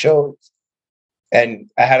do these shows?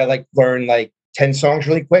 And I had to like learn like 10 songs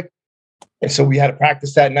really quick. And so we had to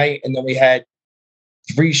practice that night. And then we had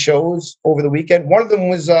 3 shows over the weekend. One of them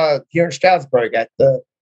was here in Stroudsburg at the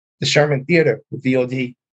Sherman Theater with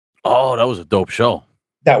VOD. Oh, that was a dope show.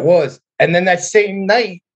 That was. And then that same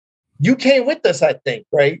night, you came with us, I think,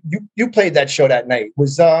 right? You played that show that night. It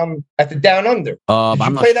was at the Down Under.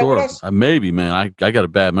 I'm not sure. Maybe, man. I got a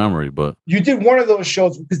bad memory, but you did one of those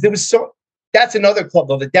shows because there was so. That's another club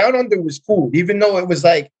though. The Down Under was cool, even though it was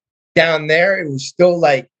like down there. It was still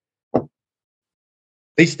like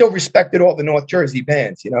they still respected all the North Jersey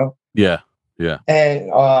bands, you know. Yeah.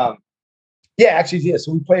 And actually, yeah.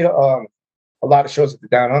 So we played a lot of shows at the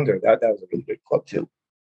Down Under. That was a really good club too.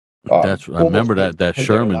 I remember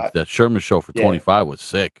that Sherman show for 25 was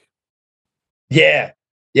sick. Yeah,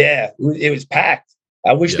 it was packed.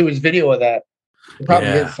 I wish there was video of that. It probably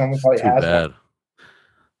is. Someone probably has one.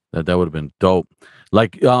 That would have been dope.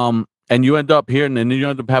 Like, and you end up here, and then you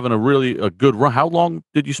end up having a good run. How long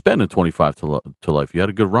did you spend in 25 to Life? You had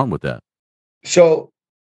a good run with that. So,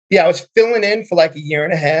 I was filling in for like a year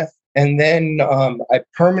and a half, and then I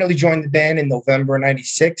permanently joined the band in November of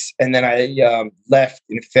 96, and then I left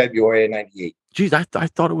in February of 98. Geez, I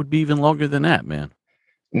thought it would be even longer than that, man.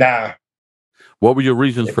 Nah. What were your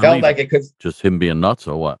reasons for leaving? Like it cause, just him being nuts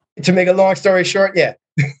or what? To make a long story short, yeah.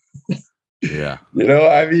 Yeah. You know,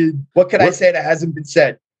 I mean, what can I say that hasn't been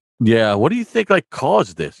said? Yeah. What do you think like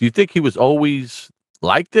caused this? Do you think he was always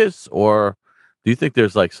like this, or do you think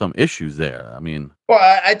there's like some issues there? I mean, well,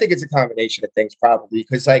 I think it's a combination of things probably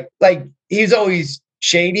because like he's always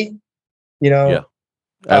shady, you know. Yeah.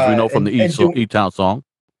 As we know from the E-Town song.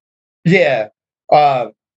 Yeah.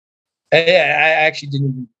 I actually didn't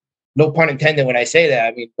even, no pun intended when I say that.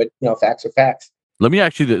 I mean, but you know, facts are facts. Let me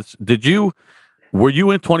ask you this. Were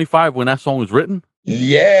you in 25 when that song was written?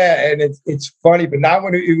 Yeah, and it's funny, but not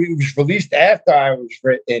when it was released after I was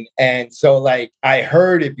written. And so like I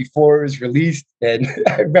heard it before it was released. And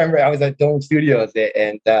I remember I was at Dome Studios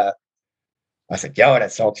and I was like, yo,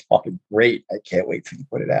 that song's fucking great. I can't wait till you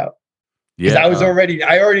put it out. Because I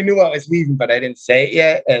already knew I was leaving, but I didn't say it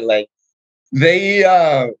yet. And like they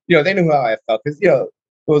they knew how I felt because it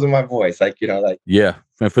was in my voice. Like, yeah.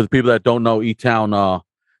 And for the people that don't know E-Town,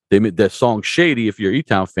 they made that song Shady. If you're an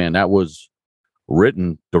E-Town fan, that was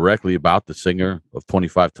written directly about the singer of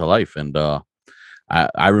 25 to Life. And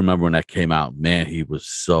I remember when that came out, man, he was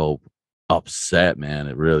so upset, man.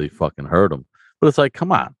 It really fucking hurt him. But it's like,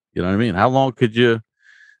 come on, you know what I mean? How long could you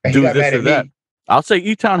do this or that? I'll say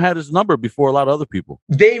E-Town had his number before a lot of other people.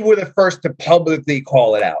 They were the first to publicly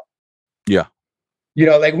call it out. Yeah. You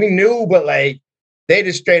know, like we knew, but like they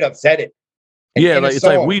just straight up said it. Yeah, like it's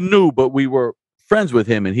like we knew, but we were friends with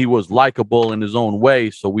him and he was likable in his own way,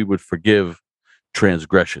 so we would forgive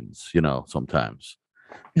transgressions, you know, sometimes.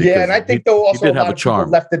 Yeah, and I think though also a lot of people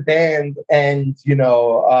left the band and, you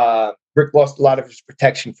know, Rick lost a lot of his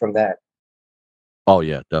protection from that. Oh,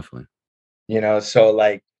 yeah, definitely. You know, so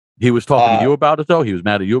like he was talking to you about it, though? He was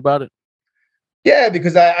mad at you about it? Yeah,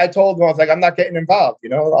 because I told him, I was like, I'm not getting involved, you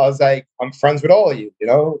know? I was like, I'm friends with all of you, you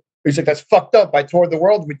know? He's like, that's fucked up. I toured the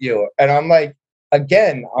world with you. And I'm like,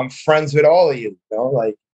 again, I'm friends with all of you, you know?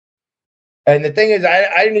 Like, and the thing is, I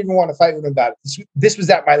didn't even want to fight with him about it. This was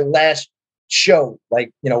at my last show.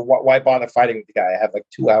 Like, you know, why bother fighting with the guy? I have like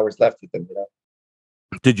 2 hours left with him, you know?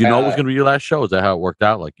 Did you know it was going to be your last show? Is that how it worked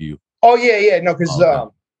out? Like you? Oh, yeah. No, because,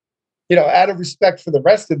 you know, out of respect for the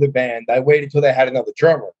rest of the band, I waited till they had another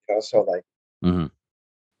drummer, you know? So like,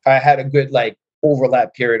 I had a good like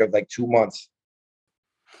overlap period of like 2 months.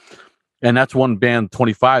 And that's one band,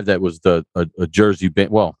 25, that was a Jersey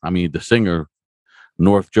band. Well, I mean, the singer,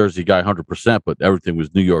 North Jersey guy, 100%, but everything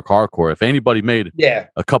was New York hardcore. If anybody made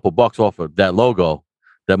a couple bucks off of that logo,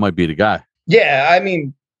 that might be the guy. Yeah, I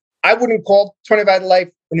mean, I wouldn't call 25 to Life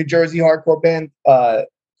a New Jersey hardcore band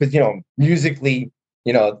because, you know, musically,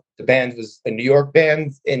 you know, the band was a New York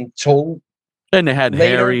band until and they had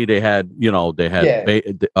later. Harry, they had, you know, they had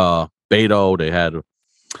Beto, they had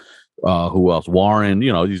who else? Warren,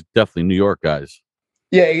 you know, these definitely New York guys.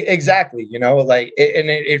 Yeah, exactly. You know, like,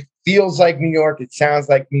 it feels like New York. It sounds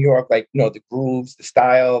like New York, like, you know, the grooves, the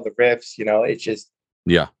style, the riffs, you know, it's just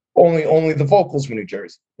only the vocals were New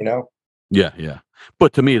Jersey, you know? Yeah.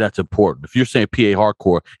 But to me, that's important. If you're saying PA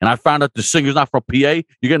hardcore, and I found out the singer's not from PA, you're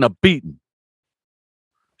getting a beating.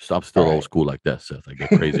 So I'm still old school like that, Seth. I get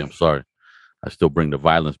crazy. I'm sorry. I still bring the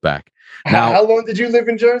violence back. Now, how long did you live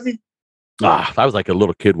in Jersey? I was like a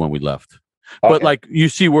little kid when we left. Okay. But like you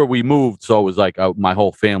see where we moved, so it was like my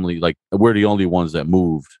whole family, like we're the only ones that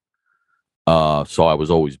moved. So I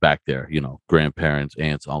was always back there, you know, grandparents,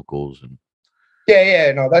 aunts, uncles, and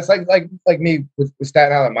no, that's like me with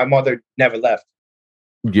Staten Island. My mother never left.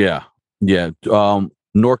 Yeah.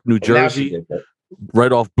 Newark, New Jersey,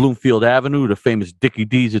 right off Bloomfield Avenue, the famous Dickie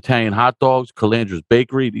D's Italian hot dogs, Calandra's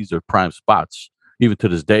Bakery. These are prime spots. Even to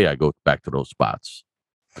this day, I go back to those spots.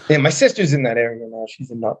 Yeah, my sister's in that area now.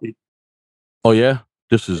 She's in Nutley. Oh yeah,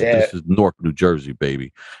 this is Newark, New Jersey,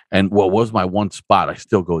 baby. And what was my one spot? I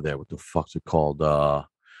still go there. What the fuck's it called?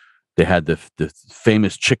 They had the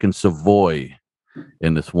famous Chicken Savoy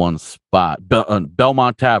in this one spot,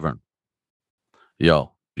 Belmont Tavern.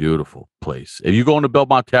 Yo, beautiful place. If you go into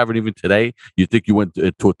Belmont Tavern even today, you think you went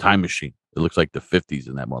to a time machine. It looks like the 50s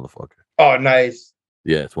in that motherfucker. Oh, nice.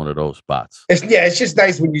 Yeah, it's one of those spots. It's just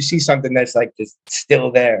nice when you see something that's like just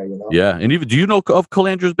still there, you know? Yeah, and even, do you know of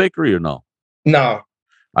Calandra's Bakery or no? No.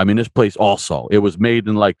 I mean, this place also, it was made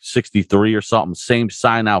in like 63 or something. Same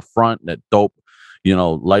sign out front, that dope, you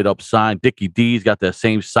know, light up sign. Dickie D's got that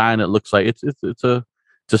same sign. It looks like it's a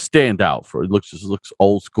standout for it. Looks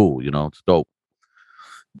old school, you know, it's dope.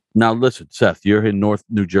 Now, listen, Seth, you're in North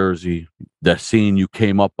New Jersey. That scene you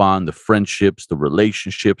came up on, the friendships, the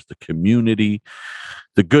relationships, the community,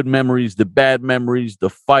 the good memories, the bad memories, the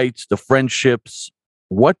fights, the friendships.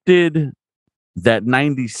 What did that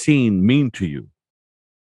 90s scene mean to you?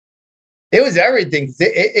 It was everything.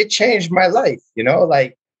 It changed my life, you know,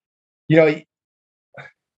 like, you know,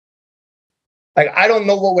 like I don't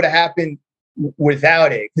know what would have happened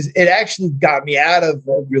without it, because it actually got me out of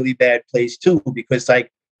a really bad place too, because like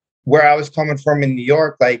where I was coming from in New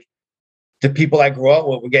York, like the people I grew up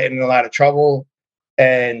with were getting in a lot of trouble,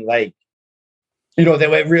 and like, you know, they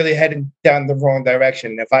were really heading down the wrong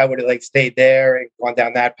direction. If I would have like stayed there and gone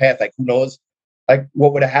down that path, like who knows, like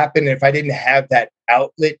what would have happened if I didn't have that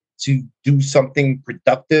outlet to do something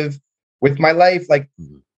productive with my life. Like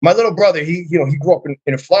my little brother, he grew up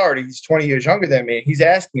in Florida. He's 20 years younger than me. He's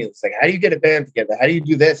asking me, it's like, how do you get a band together? How do you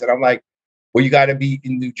do this? And I'm like, well, you got to be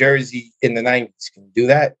in New Jersey in the 90s. Can you do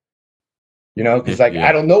that? You know, because like,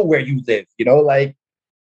 I don't know where you live, you know, like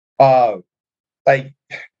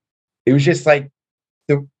it was just like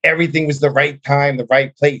everything was the right time, the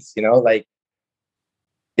right place, you know, like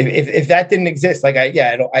if that didn't exist, like I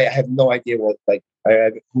have no idea what, like,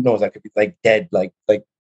 who knows, I could be like dead, like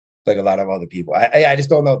a lot of other people. I just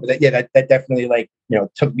don't know. But that definitely, like, you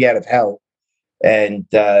know, took me out of hell and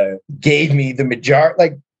gave me the majority.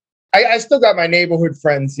 Like, I still got my neighborhood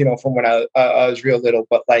friends, you know, from when I was real little,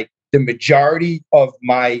 but like the majority of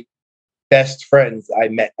my best friends I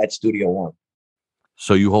met at Studio One.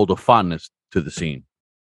 So you hold a fondness to the scene.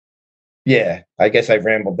 Yeah, I guess I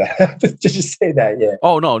rambled that. Just say that, yeah.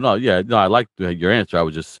 Oh, no, yeah. No, I like your answer. I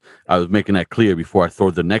was making that clear before I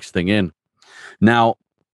throw the next thing in. Now,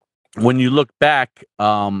 when you look back,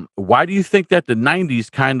 why do you think that the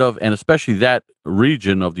 90s kind of, and especially that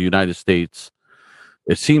region of the United States,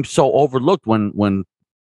 it seems so overlooked when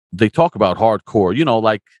they talk about hardcore? You know,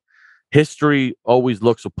 like history always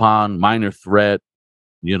looks upon Minor Threat,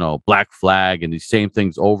 you know, Black Flag, and these same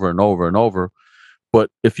things over and over and over. But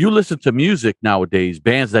if you listen to music nowadays,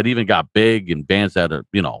 bands that even got big and bands that are,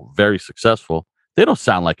 you know, very successful, they don't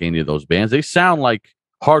sound like any of those bands. They sound like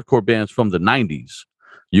hardcore bands from the 90s.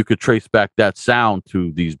 You could trace back that sound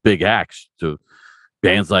to these big acts, to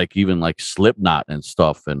bands like even like Slipknot and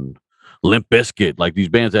stuff, and Limp Bizkit, like these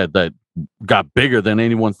bands that got bigger than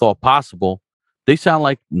anyone thought possible. They sound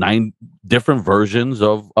like 9 different versions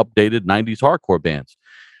of updated 90s hardcore bands.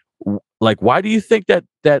 Like, why do you think that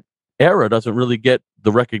era doesn't really get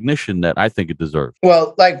the recognition that I think it deserves?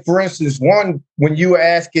 Well, like for instance, when you were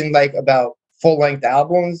asking like about full-length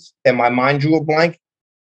albums and my mind drew a blank,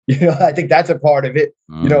 you know, I think that's a part of it.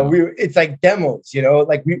 You know, it's like demos, you know,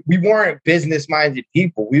 like we weren't business-minded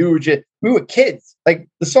people. We were kids. Like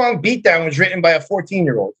the song Beatdown was written by a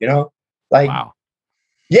 14-year-old, you know? Like, wow.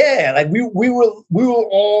 Yeah, like we were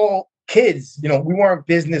all kids, you know, we weren't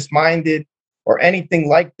business-minded or anything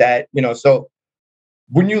like that, you know. So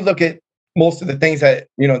when you look at most of the things that,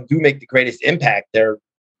 you know, do make the greatest impact, they're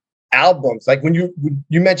albums. Like when you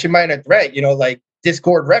mentioned Minor Threat, you know, like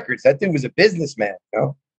Discord Records, that dude was a businessman, you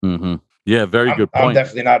know? Mm-hmm. Yeah, very good point. I'm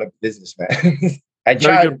definitely not a businessman.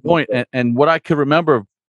 Very good point. And what I can remember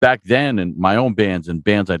back then in my own bands and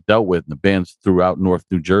bands I dealt with and the bands throughout North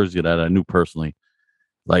New Jersey that I knew personally,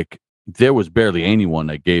 like there was barely anyone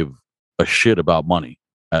that gave a shit about money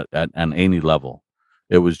at any level.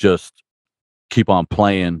 It was just keep on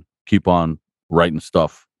playing, keep on writing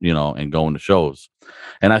stuff, you know, and going to shows.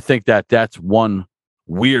 And I think that that's one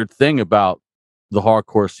weird thing about the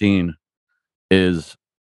hardcore scene is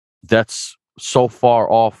that's so far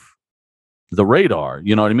off the radar.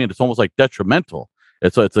 You know what I mean? It's almost like detrimental.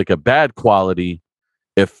 It's like a bad quality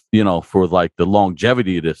if, you know, for like the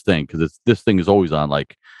longevity of this thing, because this thing is always on,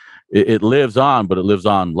 like it lives on, but it lives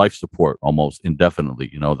on life support almost indefinitely,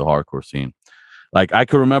 you know, the hardcore scene. Like I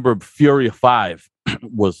can remember Fury 5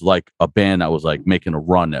 was like a band that was like making a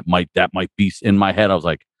run that might be in my head. I was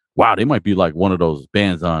like, wow, they might be like one of those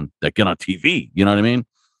bands that get on TV. You know what I mean?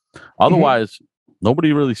 Otherwise,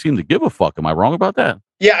 nobody really seemed to give a fuck. Am I wrong about that?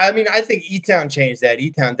 Yeah, I mean, I think E-Town changed that.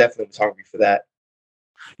 E-Town definitely was hungry for that.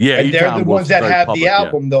 Yeah, and they're the ones that have the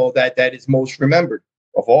album though that is most remembered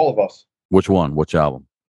of all of us. Which one? Which album?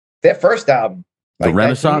 Their first album, The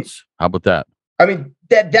Renaissance. How about that? I mean,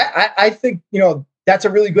 I think, you know, that's a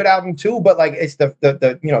really good album too. But like, it's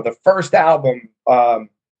the you know, the first album,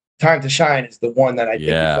 Time to Shine, is the one that I think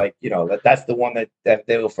is like, you know, that's the one that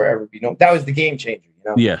they will forever be known. That was the game changer.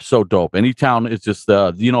 You know? Yeah, so dope. Anytown is just,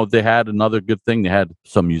 you know, they had another good thing. They had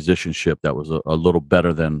some musicianship that was a little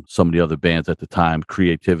better than some of the other bands at the time,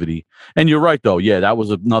 creativity. And you're right, though. Yeah, that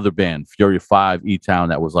was another band, Fury 5, E-Town,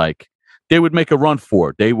 that was like, they would make a run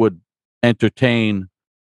for it. They would entertain,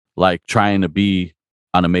 like trying to be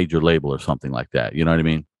on a major label or something like that. You know what I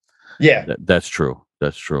mean? Yeah. That's true.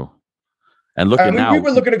 That's true. And look at now. We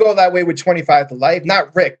were looking to go that way with 25 to Life.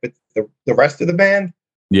 Not Rick, but the rest of the band.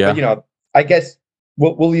 Yeah. But, you know, I guess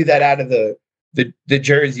we'll leave that out of the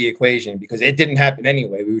Jersey equation because it didn't happen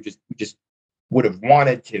anyway. We just would have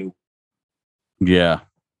wanted to. Yeah.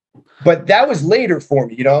 But that was later for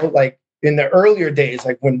me, you know, like in the earlier days,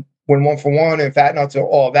 like when 1 for 1 and Fat Nuts and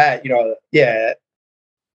all that, you know, yeah,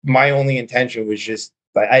 my only intention was just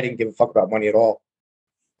like I didn't give a fuck about money at all.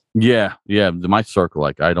 Yeah. My circle,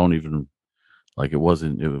 like I don't even like it was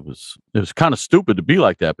kind of stupid to be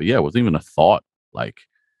like that, but yeah, it wasn't even a thought. Like,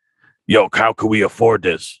 yo, how could we afford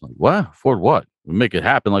this? Like, what? Afford what? We make it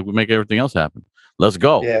happen like we make everything else happen. Let's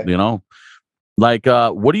go. Yeah. You know? Like,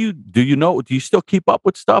 what do you still keep up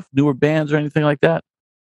with stuff, newer bands or anything like that?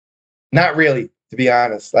 Not really, to be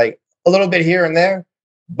honest. Like a little bit here and there,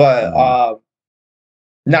 but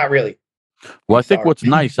not really. Well, I think what's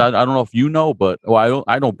nice, I don't know if you know, but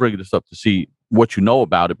I don't bring this up to see what you know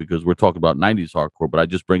about it because we're talking about 90s hardcore, but I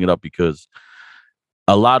just bring it up because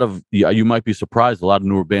a lot of, you might be surprised, a lot of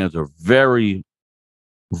newer bands are very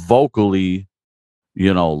vocally,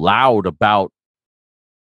 you know, loud about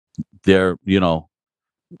their, you know,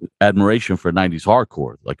 admiration for 90s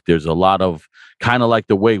hardcore. Like there's a lot of kind of like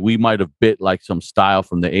the way we might have bit like some style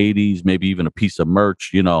from the 80s, maybe even a piece of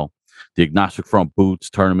merch, you know, the Agnostic Front boots,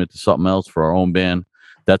 turn them into something else for our own band.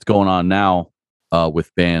 that's going on now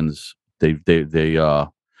with bands. They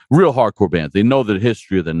real hardcore bands. They know the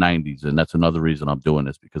history of the 90s, and that's another reason I'm doing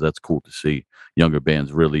this, because that's cool to see younger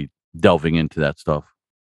bands really delving into that stuff.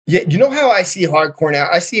 Yeah, you know how I see hardcore now?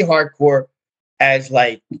 I see hardcore as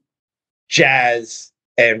like jazz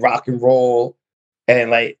and rock and roll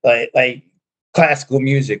and like classical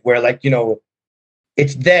music, where like, you know,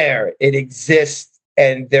 it's there, it exists,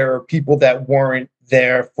 and there are people that weren't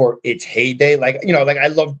there for its heyday. Like, you know, like I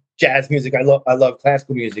love jazz music, I love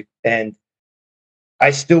classical music, and I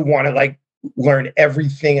still want to like learn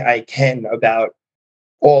everything I can about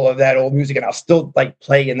all of that old music, and I'll still like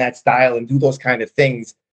play in that style and do those kind of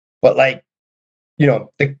things. But like, you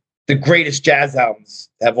know, the greatest jazz albums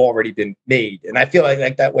have already been made, and I feel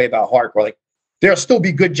like that way about hardcore. Like, there'll still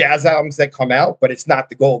be good jazz albums that come out, but it's not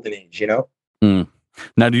the golden age, you know.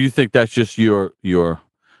 Now, do you think that's just your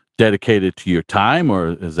dedicated to your time, or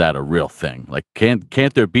is that a real thing? Like,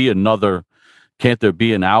 can't there be another? Can't there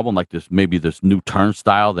be an album like this, maybe this new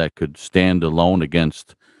Turnstile, that could stand alone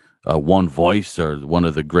against One Voice or one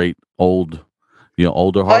of the great older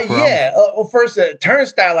hardcore albums? Well, first,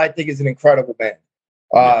 Turnstile, I think, is an incredible band.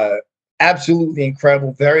 Absolutely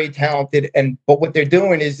incredible, very talented. But what they're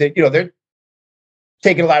doing is that, you know, they're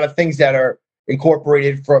taking a lot of things that are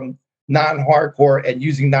incorporated from non-hardcore and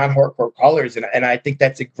using non-hardcore colors, and I think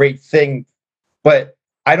that's a great thing. But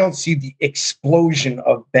I don't see the explosion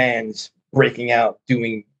of bands breaking out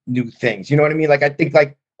doing new things. You know what I mean? Like, I think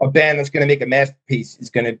like a band that's going to make a masterpiece is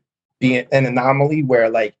going to be an anomaly, where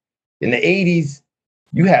like in the 80s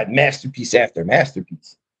you had masterpiece after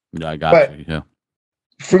masterpiece. Yeah, I got you. Yeah.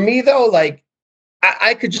 For me though, like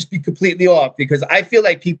I could just be completely off, because I feel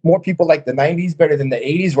like more people like the 90s better than the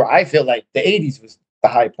 80s, where I feel like the 80s was the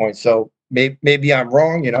high point. So maybe I'm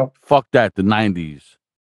wrong, you know. Fuck that, the 90s.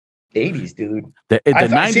 80s, dude. The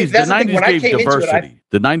 90s gave diversity.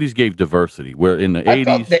 The 90s gave diversity. Where in the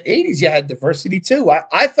 80s, the 80s you had diversity too.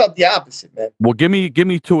 I felt the opposite, man. Well, give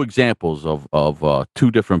me two examples of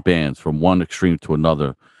two different bands from one extreme to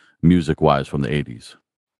another, music wise, from the 80s.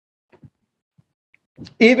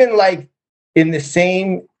 Even like in the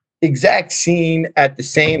same exact scene at the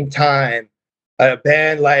same time, a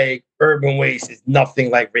band like Urban Waste is nothing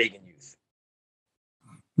like Reagan Youth.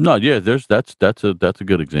 No, yeah, that's a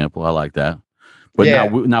good example. I like that. But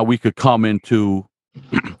now we could come into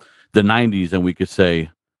the 90s and we could say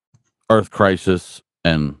Earth Crisis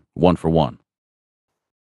and One for One.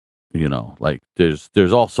 You know, like there's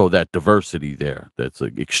also that diversity there that's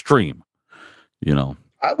like extreme, you know.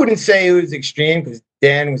 I wouldn't say it was extreme, because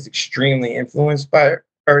Dan was extremely influenced by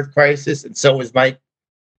Earth Crisis, and so was Mike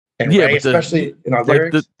and Ray, especially in our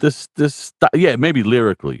lyrics. Maybe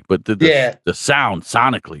lyrically, but the sound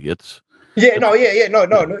sonically, it's no,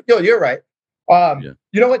 you're right. You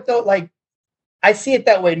know what though? Like, I see it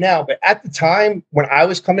that way now, but at the time when I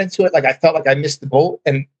was coming into it, like I felt like I missed the boat.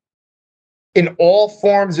 And in all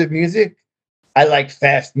forms of music, I like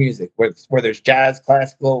fast music, where there's jazz,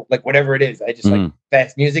 classical, like whatever it is. I just like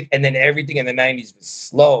fast music, and then everything in the 90s was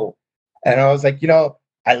slow. And I was like, you know,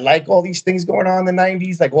 I like all these things going on in the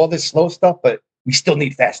 90s, like all this slow stuff, but we still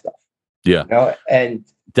need fast stuff. Yeah. You know? And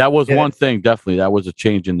that was one thing, definitely. That was a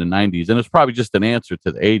change in the 90s. And it's probably just an answer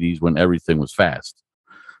to the 80s when everything was fast.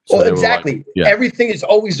 So well, exactly. Like, everything is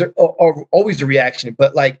always a reaction.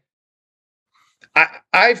 But like,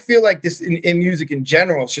 I feel like this in music in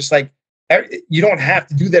general, it's just like, you don't have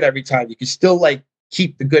to do that every time. You can still like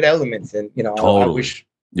keep the good elements. And, you know, totally. I wish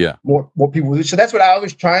more people would do. So that's what I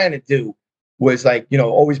was trying to do, was like, you know,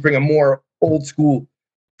 always bring a more old school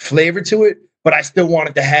flavor to it, but I still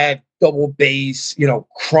wanted to have double bass, you know,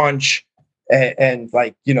 crunch and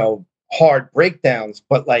like, you know, hard breakdowns.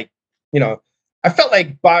 But like, you know, I felt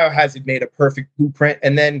like Biohazard made a perfect blueprint.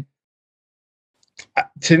 And then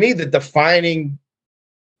to me, the defining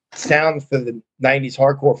sound for the 90s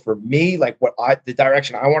hardcore for me, like the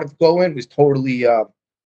direction I wanted to go in, was totally why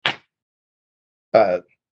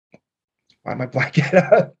am I blanking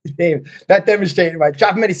out the name? That demonstrated my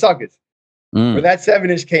Drop Many Suckers. Where that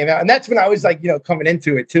 7-inch came out. And that's when I was like, you know, coming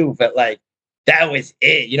into it too. But like, that was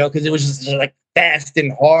it, you know, because it was just like fast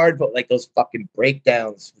and hard, but like those fucking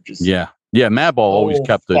breakdowns were just Madball always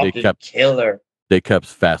kept killer. They kept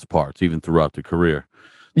fast parts even throughout the career.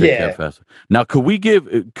 They kept fast. Now, could we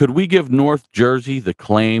give North Jersey the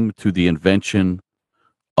claim to the invention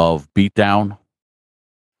of beatdown,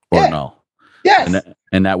 or no? Yes.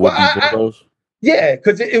 And that would be Bulldoze? Yeah,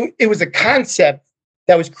 because it was a concept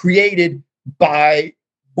that was created by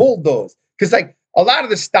Bulldoze. Because like a lot of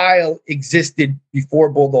the style existed before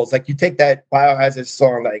Bulldoze. Like you take that Biohazard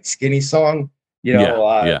song, like Skinny Song, you know,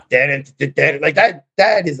 like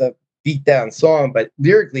that is a beat down song, but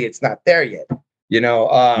lyrically it's not there yet.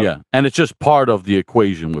 Yeah, and it's just part of the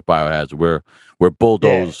equation with Biohazard, where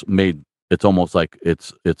Bulldoze made it's almost like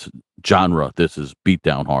it's genre. This is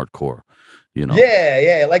beatdown hardcore,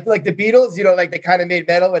 Yeah, like the Beatles, like they kind of made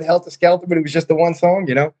metal and Helter Skelter, but it was just the one song,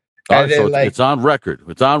 All right, so it's on record.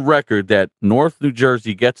 It's on record that North New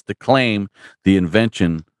Jersey gets to claim the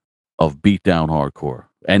invention of beatdown hardcore,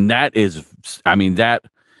 and that is, I mean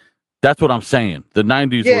that's what I'm saying. The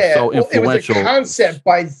 '90s were so influential. It was a concept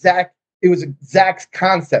by Zach. It was Zach's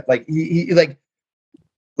concept. Like he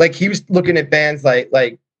he was looking at bands like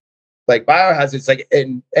Biohazard. It's like,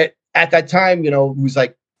 and at that time, it was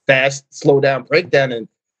like fast, slow down, breakdown. And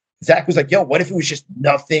Zach was like, yo, what if it was just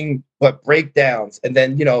nothing but breakdowns? And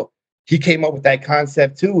then, he came up with that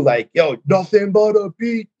concept too. Like, yo, nothing but a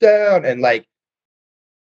beat down. And like,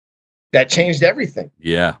 that changed everything.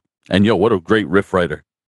 Yeah. And what a great riff writer.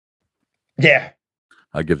 Yeah.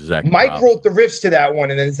 I give Zach. Mike wrote the riffs to that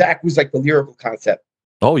one. And then Zach was like the lyrical concept.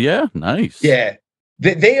 Oh yeah. Nice. Yeah.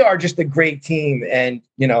 They are just a great team. And,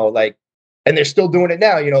 and they're still doing it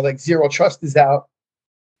now, like Zero Trust is out.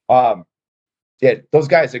 Yeah, those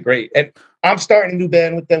guys are great. And I'm starting a new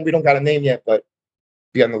band with them. We don't got a name yet, but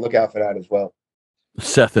be on the lookout for that as well.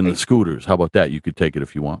 Seth and the Scooters. How about that? You could take it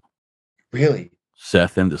if you want. Really?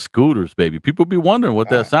 Seth and the Scooters, baby. People be wondering what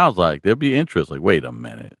that sounds like. They'll be interested. Like, wait a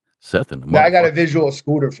minute. Seth and the I got a visual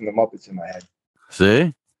Scooter from the Muppets in my head.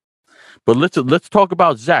 See? But let's talk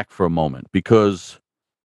about Zach for a moment, because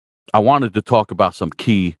I wanted to talk about some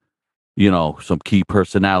key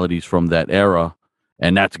personalities from that era.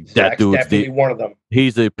 And that dude's definitely one of them.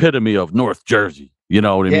 He's the epitome of North Jersey. You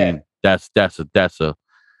know what I mean? That's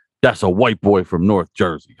a white boy from North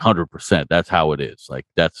Jersey, 100%. That's how it is. Like,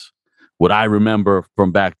 that's what I remember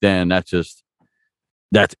from back then. That's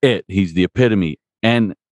it. He's the epitome.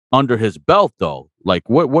 And under his belt, though, like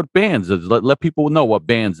what bands? Let people know what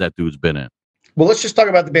bands that dude's been in. Well, let's just talk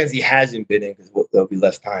about the bands he hasn't been in, because there'll be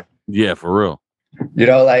less time. Yeah, for real.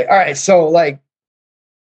 All right, so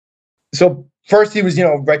first he was,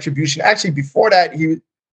 Retribution. Actually, before that,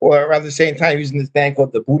 or around the same time, he was in this band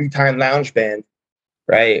called the Booty Time Lounge Band,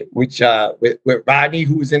 right? Which with Rodney,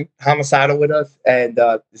 who was in Homicidal with us, and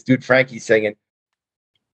this dude Frankie singing.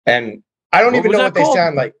 And I don't even know what they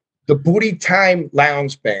sound like. The Booty Time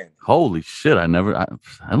Lounge Band. Holy shit! I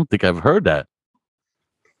don't think I've heard that.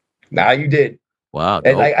 Nah, you did. Wow.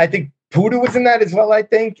 And I think Puda was in that as well. I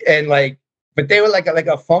think, and but they were like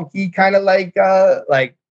a funky kind of I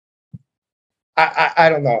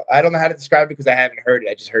don't know. I don't know how to describe it because I haven't heard it.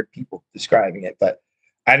 I just heard people describing it. But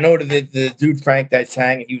I know that the dude Frank that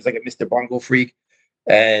sang, he was like a Mr. Bungle freak.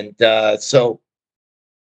 And but Zach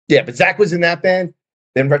was in that band,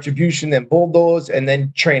 then Retribution, then Bulldoze, and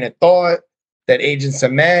then Train of Thought, then Agents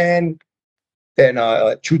of Man, then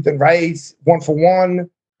Truth and Rights, 1 for 1.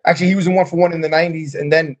 Actually, he was in 1 for 1 in the 90s.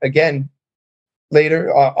 And then again, later,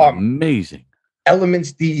 amazing.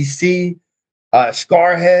 Elements DEC,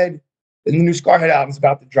 Scarhead. The new Scarhead album's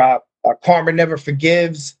about to drop. Karma Never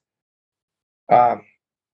Forgives.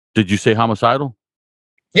 Did you say Homicidal?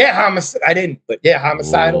 Yeah, I didn't, but yeah,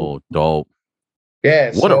 Homicidal. Oh, dope.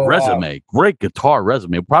 Yeah. What a resume. Great guitar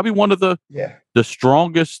resume. Probably one of the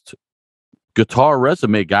strongest guitar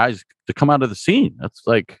resume guys to come out of the scene. That's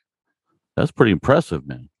pretty impressive,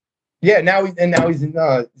 man. Yeah, now he's in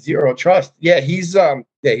Zero Trust. Yeah, he's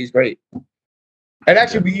great. And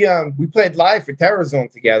actually we played live for Terror Zone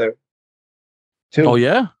together too. Oh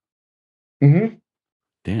yeah? Mm-hmm.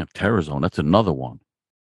 Damn, Terror Zone, that's another one.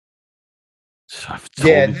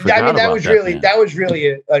 That was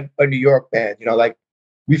really a New York band.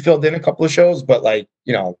 We filled in a couple of shows, but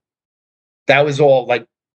that was all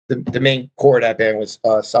the main core of that band was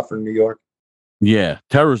Suffering New York. Yeah,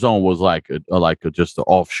 Terror Zone was just an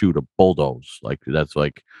offshoot of Bulldoze.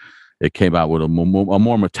 It came out with a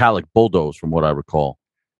more metallic Bulldoze, from what I recall.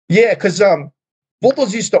 Yeah, because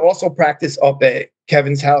Bulldoze used to also practice up at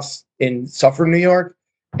Kevin's house in Suffering, New York,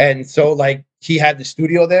 and so he had the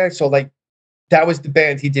studio there. So that was the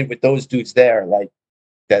band he did with those dudes there,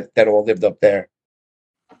 that all lived up there.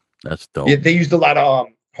 That's dope. Yeah, they used a lot of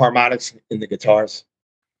harmonics in the guitars.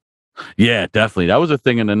 Yeah, definitely. That was a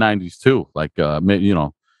thing in the 90s too.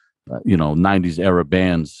 90s era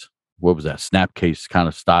bands. What was that? Snapcase kind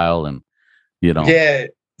of style. And, Yeah.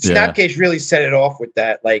 Snapcase really set it off with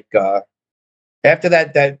that. After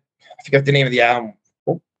that, I forget the name of the album.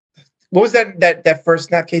 What was that first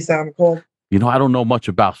Snapcase album called? I don't know much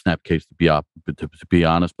about Snapcase to be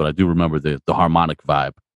honest, but I do remember the harmonic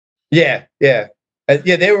vibe. Yeah.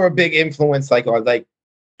 They were a big influence, on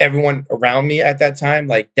everyone around me at that time,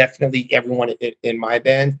 definitely everyone in my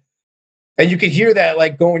band. And you could hear that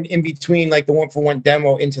like going in between like the 1-for-1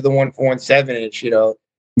 demo into the 1-for-1 7-inch,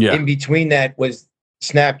 in between that was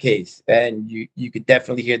Snapcase. And you could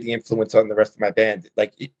definitely hear the influence on the rest of my band.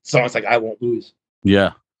 Like songs like I Won't Lose.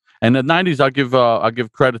 Yeah. And the 90s, I'll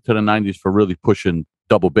give credit to the 90s for really pushing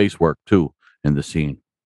double bass work too in the scene.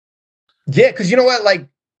 Yeah, because you know what? Like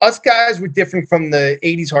us guys were different from the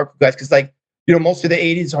 80s hardcore guys, because like, most of the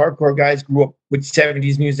 80s hardcore guys grew up with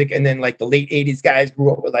 70s music, and then like the late 80s guys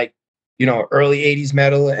grew up with like, early 80s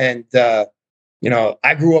metal. And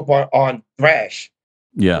I grew up on thrash.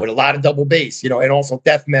 Yeah. With a lot of double bass, and also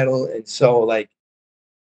death metal. And so like,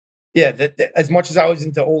 yeah, that as much as I was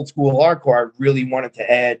into old school hardcore, I really wanted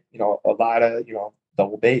to add, a lot of,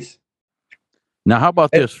 double bass. Now, how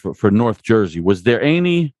about this for North Jersey? Was there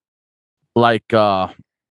any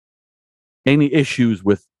any issues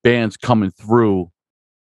with bands coming through?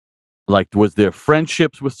 Like, was there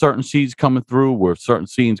friendships with certain scenes coming through? Were certain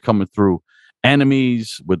scenes coming through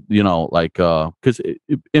enemies with, because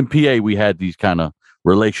in PA we had these kind of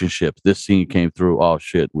relationships. This scene came through, oh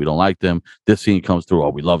shit, we don't like them. This scene comes through, oh,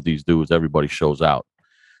 we love these dudes. Everybody shows out.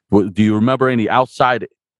 Do you remember any outside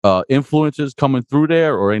influences coming through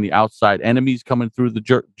there, or any outside enemies coming through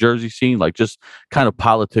the Jersey scene? Like just kind of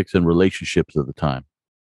politics and relationships of the time.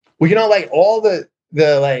 Well, like all the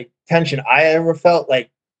like tension I ever felt, like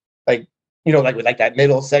with like that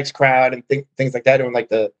Middlesex crowd and things like that, and like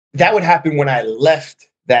that would happen when I left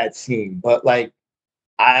that scene. But like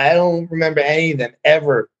I don't remember any of them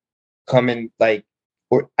ever coming, like,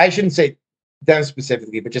 or I shouldn't say them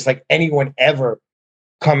specifically, but just like anyone ever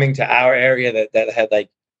coming to our area that had like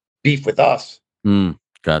beef with us.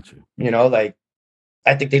 Gotcha. Like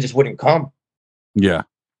I think they just wouldn't come. Yeah.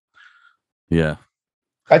 Yeah.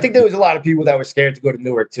 I think there was a lot of people that were scared to go to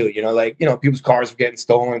Newark too. Like, people's cars were getting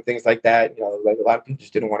stolen and things like that. Like a lot of people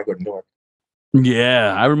just didn't want to go to Newark.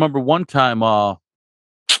 Yeah. I remember one time, hope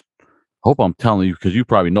I'm telling you, because you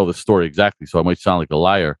probably know the story exactly, so I might sound like a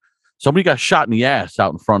liar. Somebody got shot in the ass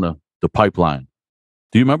out in front of the pipeline.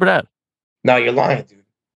 Do you remember that? No, you're lying, dude.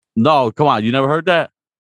 No, come on. You never heard that?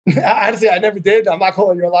 Honestly, I never did. I'm not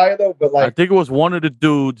calling you a liar, though, but like... I think it was one of the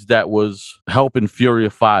dudes that was helping Furia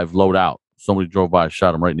 5 load out. Somebody drove by and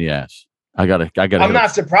shot him right in the ass. I gotta. I'm not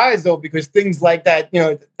surprised, though, because things like that,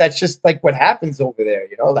 that's just like what happens over there,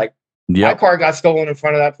 Like, my car got stolen in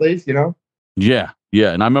front of that place, Yeah.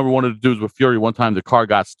 Yeah, and I remember one of the dudes with Fury, one time the car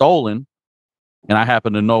got stolen, and I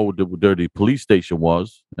happened to know where the police station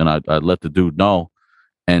was, and I let the dude know,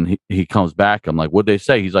 and he comes back. I'm like, what'd they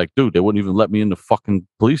say? He's like, dude, they wouldn't even let me in the fucking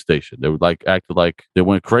police station. They would like acted like they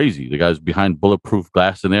went crazy. The guy's behind bulletproof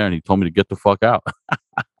glass in there, and he told me to get the fuck out.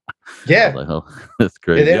 Yeah. Like, oh, that's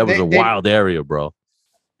crazy. That was a wild area, bro.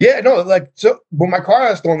 Yeah, no, like, so when my car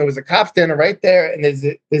got stolen, there was a cop standing right there, and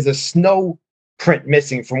there's a snow print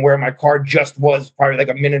missing from where my car just was probably like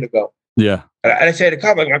a minute ago. Yeah. And I said to the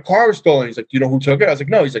cop, like, my car was stolen. He's like, do you know who took it? I was like,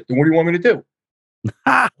 no. He's like, then what do you want me to do?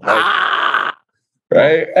 Like,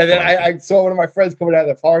 right. And then I saw one of my friends coming out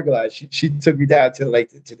of the car glass. She took me down to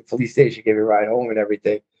the police station, gave me a ride home and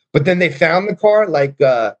everything. But then they found the car like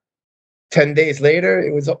 10 days later.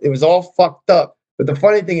 It was all fucked up. But the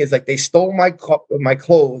funny thing is, like, they stole my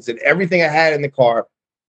clothes and everything I had in the car,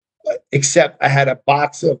 except I had a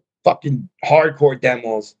box of fucking hardcore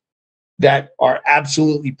demos that are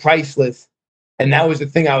absolutely priceless. And that was the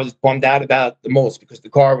thing I was bummed out about the most, because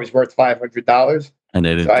the car was worth $500. And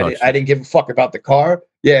they didn't so I didn't give a fuck about the car.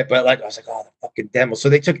 Yeah, but like I was like, oh, the fucking demos. So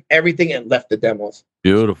they took everything and left the demos.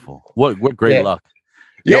 Beautiful. What great luck.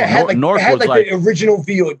 Yeah, it had like the original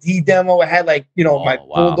VOD demo. It had like, my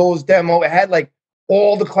Bulldoze demo. It had like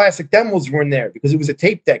all the classic demos were in there because it was a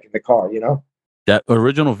tape deck in the car, That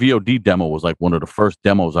original VOD demo was like one of the first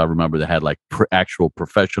demos I remember that had like actual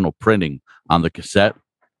professional printing on the cassette.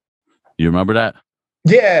 You remember that?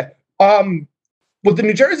 Yeah. Well, the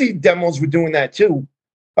New Jersey demos were doing that too.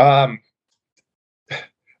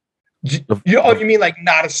 You mean like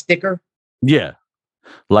not a sticker? Yeah.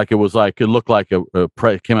 Like it looked like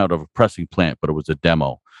it came out of a pressing plant, but it was a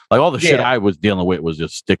demo. Like all the shit I was dealing with was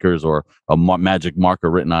just stickers or a magic marker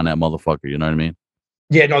written on that motherfucker. You know what I mean?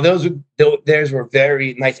 Yeah, no, theirs were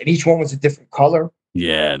very nice, and each one was a different color.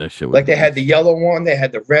 Yeah, that shit was like they had the yellow one, they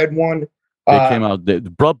had the red one. They came out. The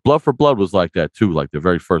Blood for Blood was like that too. Like the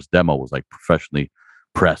very first demo was like professionally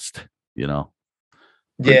pressed. Pretty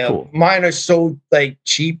cool. Mine are so like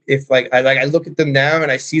cheap. If I look at them now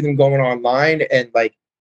and I see them going online, and like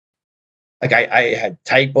I had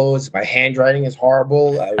typos. My handwriting is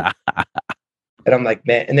horrible, and I'm like,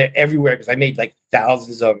 man, and they're everywhere because I made like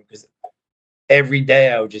thousands of them. Because every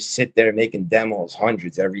day I would just sit there making demos,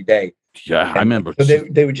 hundreds every day. Yeah, I remember. So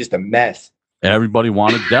they were just a mess. Everybody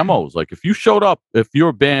wanted demos. Like if you showed up, if you're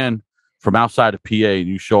a band from outside of PA and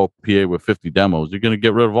you show up PA with 50 demos, you're gonna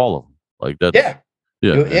get rid of all of them. Like that's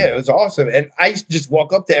it was awesome. And I used to just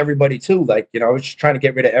walk up to everybody too. Like, I was just trying to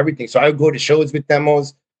get rid of everything. So I would go to shows with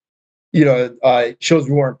demos, shows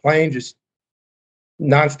we weren't playing, just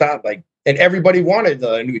nonstop. Like, and everybody wanted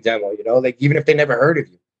a new demo, like even if they never heard of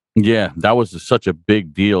you. Yeah, that was such a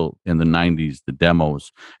big deal in the 90s, the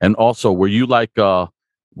demos. And also, were you like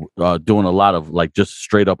doing a lot of like just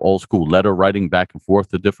straight up old school letter writing back and forth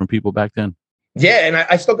to different people back then? Yeah, and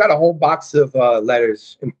I still got a whole box of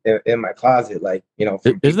letters in my closet. Like,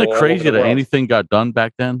 isn't it crazy that anything got done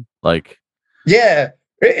back then? Like, yeah,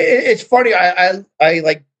 it's funny. I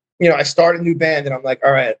like, I start a new band and I'm like,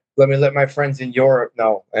 all right, let me let my friends in Europe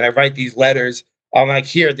know. And I write these letters. I'm like,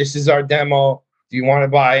 here, this is our demo. Do you want to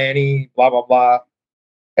buy any? Blah, blah, blah.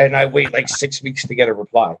 And I wait like 6 weeks to get a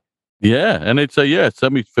reply. Yeah. And they'd say, yeah,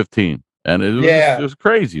 send me 15. And it was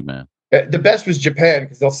crazy, man. The best was Japan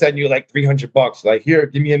because they'll send you like $300. Like, here,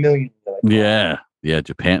 give me $1 million. Like, yeah. Yeah.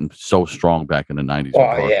 Japan was so strong back in the 90s.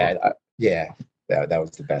 Oh, yeah. That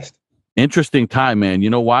was the best. Interesting time, man. You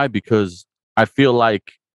know why? Because I feel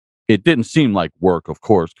like it didn't seem like work, of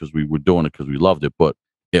course, because we were doing it because we loved it, but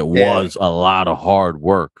it was a lot of hard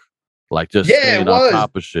work. Like just staying on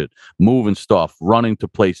top of shit, moving stuff, running to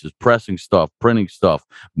places, pressing stuff, printing stuff.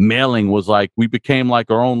 Mailing was like, we became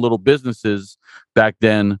like our own little businesses back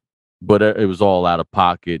then, but it was all out of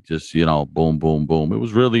pocket. Just, boom, boom, boom. It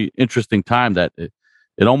was really interesting time that it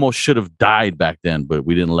almost should have died back then, but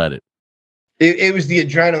we didn't let it. It was the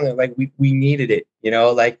adrenaline. Like we needed it,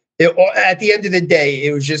 at the end of the day,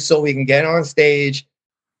 it was just so we can get on stage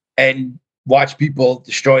and watch people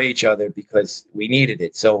destroy each other because we needed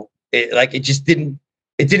it. So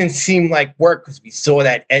it didn't seem like work because we saw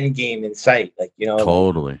that end game in sight. Like,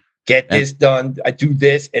 totally get this done. I do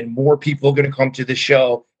this and more people are going to come to the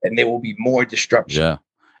show and there will be more destruction. Yeah.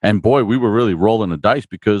 And boy, we were really rolling the dice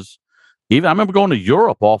because even I remember going to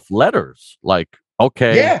Europe off letters. Like,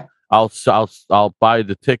 okay, yeah, I'll buy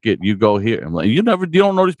the ticket. You go here. And like, you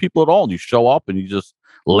don't know these people at all. You show up and you just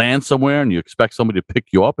land somewhere and you expect somebody to pick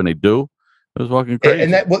you up and they do. It was fucking crazy.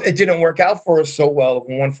 And it didn't work out for us so well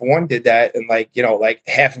when 1 for 1 did that. And like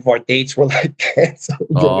half of our dates were like canceled.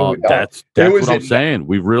 Oh, that's what I'm saying.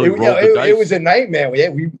 We really rolled the dice. It was a nightmare. Yeah,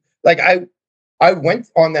 I went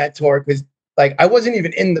on that tour because like I wasn't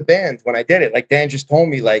even in the band when I did it. Like Dan just told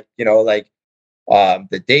me the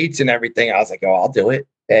dates and everything. I was like, oh, I'll do it.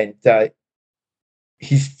 And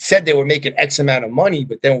he said they were making X amount of money,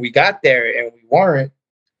 but then we got there and we weren't.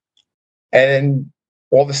 And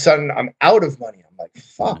all of a sudden, I'm out of money. I'm like,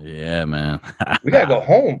 fuck. Yeah, man. We got to go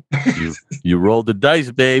home. you rolled the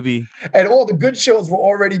dice, baby. And all the good shows were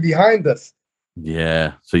already behind us.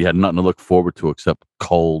 Yeah. So you had nothing to look forward to except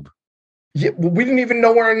cold. Yeah, we didn't even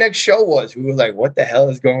know where our next show was. We were like, what the hell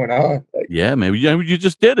is going on? Like, yeah, man. You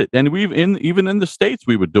just did it. And even in the States,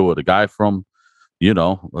 we would do it. A guy from,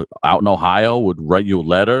 out in Ohio would write you a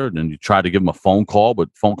letter and you try to give him a phone call, but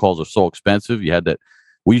phone calls are so expensive. You had that.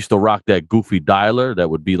 We used to rock that goofy dialer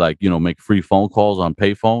that would be like, make free phone calls on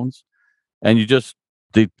pay phones. And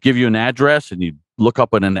they'd give you an address and you'd look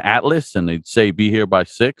up in an atlas and they'd say, be here by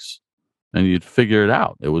 6 and you'd figure it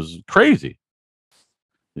out. It was crazy.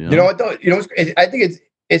 You know what though? I think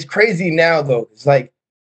it's crazy now though. It's like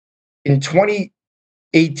in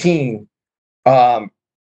 2018, I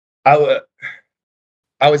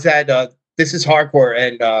was at This Is Hardcore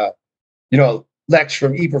and Lex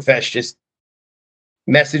from Eberfest just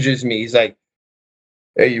messages me. He's like,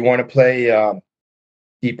 hey, you want to play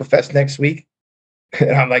Eberfest next week? And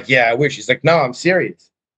I'm like, yeah, I wish. He's like, no, I'm serious.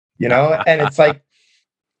 And it's like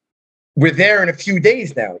we're there in a few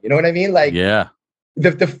days now. You know what I mean? Like, yeah.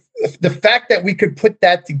 The fact that we could put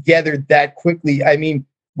that together that quickly. I mean,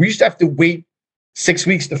 we used to have to wait 6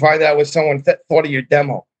 weeks to find out what someone thought of your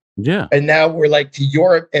demo. Yeah. And now we're like to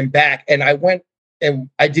Europe and back. And I went and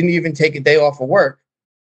I didn't even take a day off of work.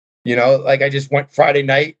 I just went Friday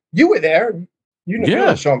night. You were there. You know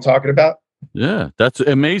the show I'm talking about. Yeah, that's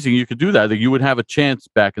amazing. You could do that. You would have a chance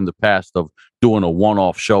back in the past of doing a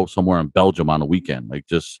one-off show somewhere in Belgium on a weekend. Like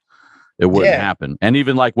it wouldn't happen. And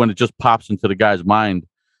even like when it just pops into the guy's mind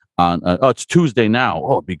on, it's Tuesday now.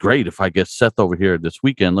 Oh, it'd be great if I get Seth over here this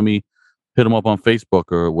weekend. Let me hit him up on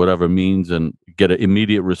Facebook or whatever means and get an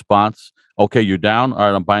immediate response. Okay, you're down. All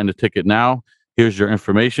right, I'm buying the ticket now. Here's your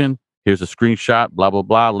information. Here's a screenshot, blah, blah,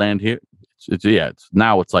 blah, land here.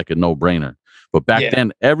 Now it's like a no-brainer. But back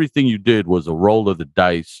then, everything you did was a roll of the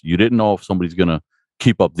dice. You didn't know if somebody's going to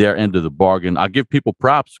keep up their end of the bargain. I give people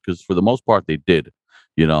props because for the most part, they did,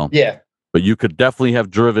 Yeah. But you could definitely have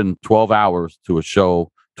driven 12 hours to a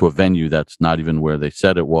show to a venue that's not even where they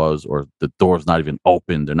said it was, or the door's not even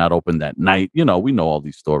open. They're not open that night. You know, we know all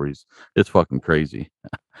these stories. It's fucking crazy.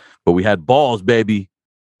 But we had balls, baby.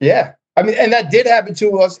 Yeah. I mean, and that did happen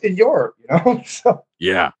to us in Europe, you know? So.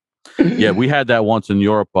 Yeah. Yeah, we had that once in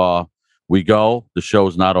Europe. We go, the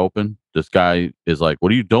show's not open. This guy is like,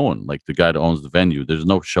 what are you doing? Like the guy that owns the venue. There's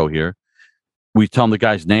no show here. We tell him the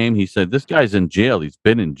guy's name. He said, this guy's in jail. He's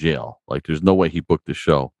been in jail. Like there's no way he booked the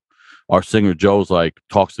show. Our singer Joe's like,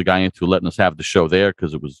 talks the guy into letting us have the show there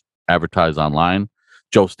because it was advertised online.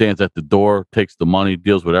 Joe stands at the door, takes the money,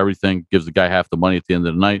 deals with everything, gives the guy half the money at the end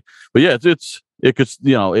of the night. But yeah, it could,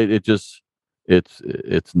 you know, it's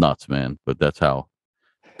nuts, man. But that's the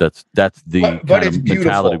but it's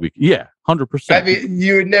mentality. beautiful. 100%. I mean,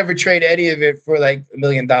 you would never trade any of it for like $1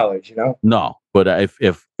 million, you know? No, but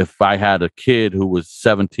if I had a kid who was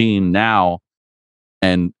 17 now,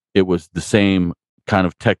 and it was the same kind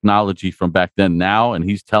of technology from back then now, and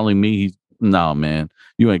he's telling me no, man,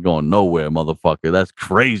 you ain't going nowhere, motherfucker. That's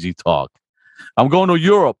crazy talk. I'm going to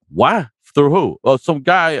Europe. Why? Through who? Oh, some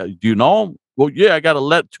guy. Do you know him? Well, yeah, I got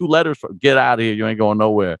two letters. Get out of here. You ain't going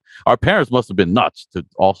nowhere. Our parents must have been nuts to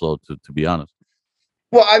be honest.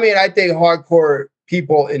 Well, I mean, I think hardcore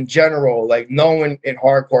people in general, like no one in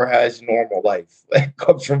hardcore has normal life. Like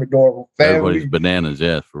comes from a normal family. Everybody's bananas,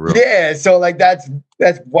 yeah, for real. Yeah, so like that's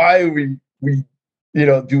why we you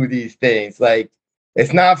know do these things. Like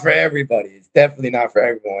it's not for everybody. It's definitely not for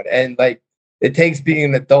everyone. And like it takes being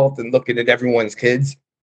an adult and looking at everyone's kids.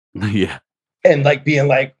 Yeah. And like being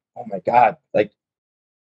like, oh my God, like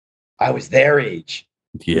I was their age.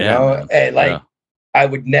 Yeah. You know? And like I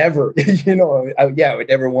would never, you know, I would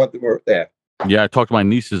never want to work there. Yeah, I talked to my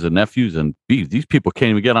nieces and nephews, and these people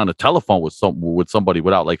can't even get on the telephone with somebody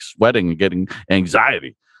without like sweating and getting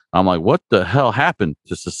anxiety. I'm like, what the hell happened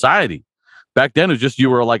to society? Back then, it was just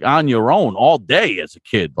you were like on your own all day as a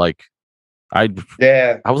kid. Like, I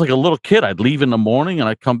was like a little kid. I'd leave in the morning and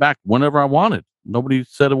I'd come back whenever I wanted. Nobody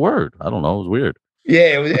said a word. I don't know. It was weird.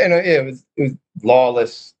 Yeah, it was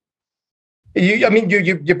lawless. I mean,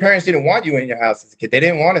 your parents didn't want you in your house as a kid. They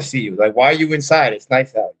didn't want to see you. Like, why are you inside? It's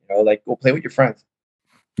nice out. You know, like go play with your friends.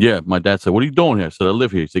 Yeah, my dad said, "What are you doing here?" I said, "I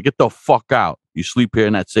live here." He said, "Get the fuck out. You sleep here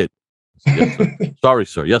and that's it." I said, "Yes, sir." "Sorry,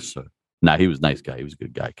 sir." "Yes, sir." Nah, he was a nice guy. He was a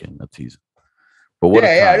good guy, King. That's easy. But what?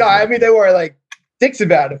 Yeah. No, I mean, they were like dicks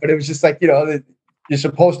about it, but it was just like, you know, you're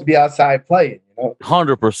supposed to be outside playing. You know,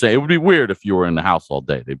 100%. It would be weird if you were in the house all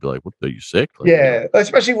day. They'd be like, "What? Are you sick?" Like, yeah, you know?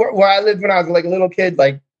 Especially where I lived when I was like a little kid.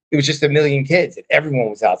 Like it was just a million kids, and everyone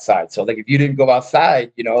was outside. So like, if you didn't go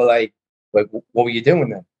outside, you know, like what were you doing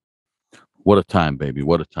then? What a time, baby.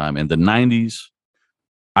 What a time. And the 90s,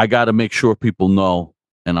 I got to make sure people know,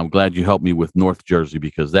 and I'm glad you helped me with North Jersey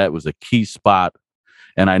because that was a key spot.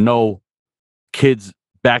 And I know kids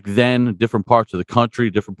back then, different parts of the country,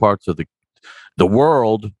 different parts of the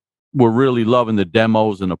world were really loving the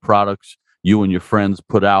demos and the products you and your friends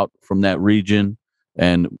put out from that region.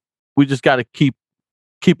 And we just got to keep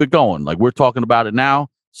it going. Like we're talking about it now,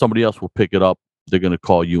 somebody else will pick it up. They're going to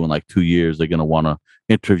call you in like 2 years. They're going to want to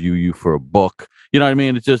interview you for a book. You know what I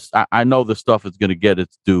mean? It's just, I know the stuff is going to get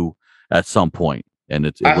its due at some point.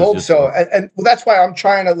 And I hope so. And well, that's why I'm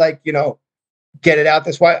trying to like, you know, get it out.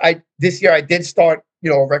 That's why this year I did start, you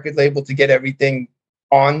know, a record label to get everything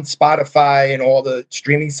on Spotify and all the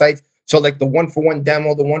streaming sites. So like the 1-for-1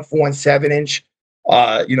 demo, the 1-for-1 7-inch,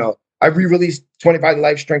 you know, I re-released 25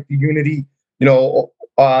 Life Strength to Unity, you know,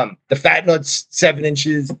 the Fat Nuts 7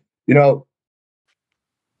 inches, you know,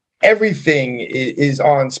 everything is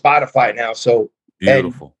on Spotify now. So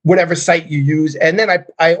beautiful. Whatever site you use. And then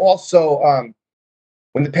I also,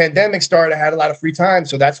 when the pandemic started, I had a lot of free time.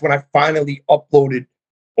 So that's when I finally uploaded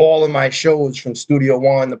all of my shows from Studio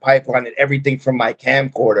One, the Pipeline, and everything from my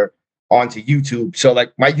camcorder onto YouTube. So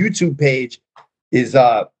like my YouTube page is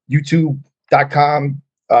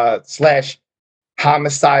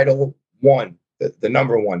youtube.com/homicidal1, the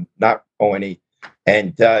number one, not ONE.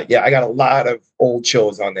 And yeah, I got a lot of old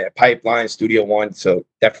shows on there, Pipeline, Studio One. So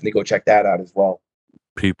definitely go check that out as well.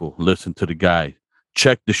 People, listen to the guy.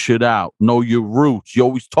 Check the shit out. Know your roots. You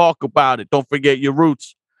always talk about it. Don't forget your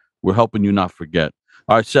roots. We're helping you not forget.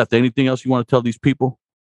 All right, Seth, anything else you want to tell these people?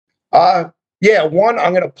 Yeah, one,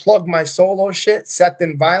 I'm going to plug my solo shit, Seth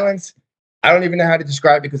and Violence. I don't even know how to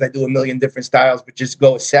describe it because I do a million different styles, but just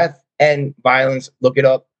go Seth and Violence. Look it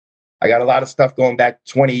up. I got a lot of stuff going back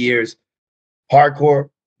 20 years. Hardcore,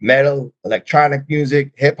 metal, electronic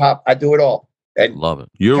music, hip hop. I do it all. And love it.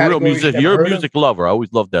 You're a real music. You're a music lover. I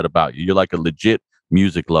always loved that about you. You're like a legit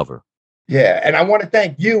music lover. Yeah. And I want to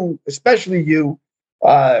thank you, especially you,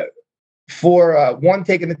 for one,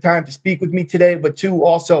 taking the time to speak with me today, but two,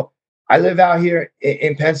 also I live out here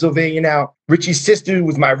in Pennsylvania now. Richie's sister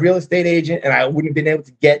was my real estate agent, and I wouldn't have been able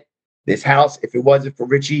to get this house if it wasn't for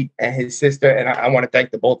Richie and his sister. And I want to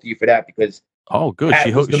thank the both of you for that because good.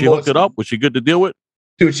 She hooked it up. Was she good to deal with?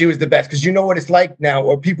 Dude, she was the best because you know what it's like now,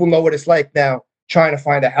 or people know what it's like now, trying to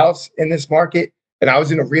find a house in this market. And I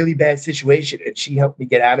was in a really bad situation, and she helped me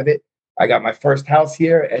get out of it. I got my first house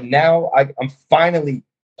here, and now I'm finally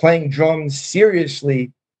playing drums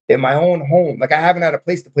seriously in my own home. Like, I haven't had a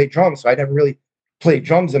place to play drums, so I never really played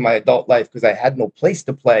drums in my adult life because I had no place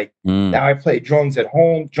to play. Now I play drums at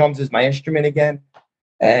home. Drums is my instrument again.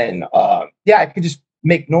 And I could just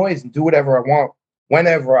make noise and do whatever I want,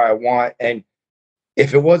 whenever I want. And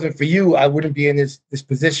if it wasn't for you, I wouldn't be in this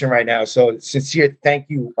position right now. So sincere thank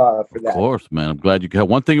you for that. Of course, man. I'm glad you can.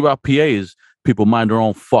 One thing about PA is people mind their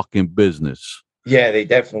own fucking business. Yeah, they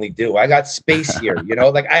definitely do. I got space here,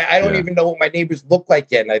 like I don't even know what my neighbors look like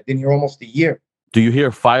yet. And I've been here almost a year. Do you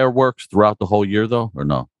hear fireworks throughout the whole year though, or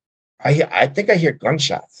no? I think I hear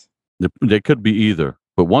gunshots. They could be either.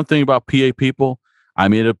 But one thing about PA people, I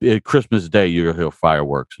mean, at Christmas Day, you'll hear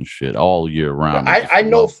fireworks and shit all year round. I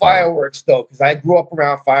know fireworks though, because I grew up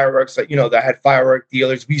around fireworks. Like, that had firework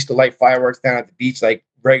dealers. We used to light fireworks down at the beach like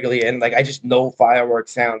regularly, and like I just know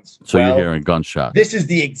fireworks sounds. So you're hearing gunshots. This is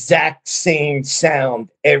the exact same sound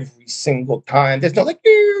every single time. There's no like,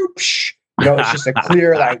 psh. It's just a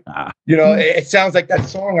clear like, it sounds like that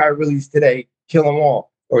song I released today, "Kill 'Em All,"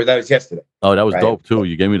 or that was yesterday. Oh, that was dope too.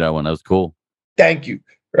 You gave me that one. That was cool. Thank you.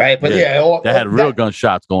 Right, but they had real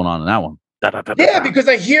gunshots going on in that one. Because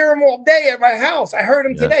I hear them all day at my house. I heard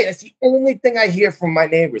them today. That's the only thing I hear from my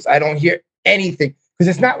neighbors. I don't hear anything because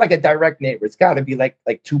it's not like a direct neighbor. It's got to be like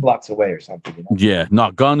 2 blocks away or something. Yeah,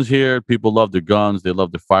 not guns here. People love their guns. They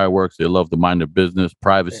love the fireworks. They love to mind their business,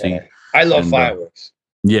 privacy. Yeah. I love fireworks.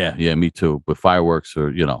 Yeah, me too. But fireworks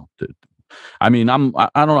are, I mean, I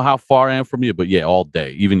don't know how far I am from you, but yeah, all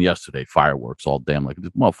day. Even yesterday, fireworks all day. I'm like, these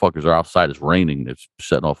motherfuckers are outside. It's raining. They're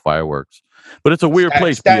setting off fireworks. But it's a weird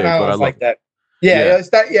place. Staten Island's like that.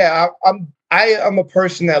 I'm a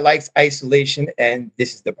person that likes isolation, and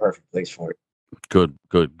this is the perfect place for it. Good.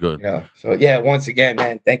 So once again,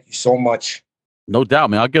 man, thank you so much. No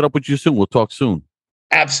doubt, man. I'll get up with you soon. We'll talk soon.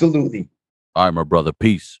 Absolutely. All right, my brother.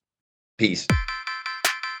 Peace. Thanks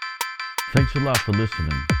a lot for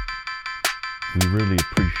listening. We really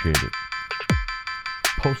appreciate it.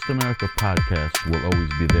 Post America Podcast will always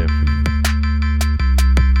be there for you.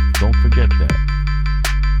 Don't forget that.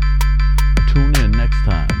 Tune in next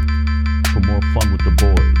time for more fun with the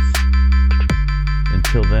boys.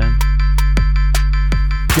 Until then,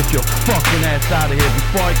 get your fucking ass out of here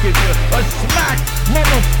before I give you a smack,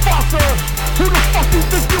 motherfucker! Who the fuck you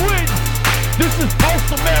think you is? This is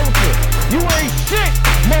Post America. You ain't shit,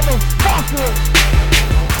 motherfucker!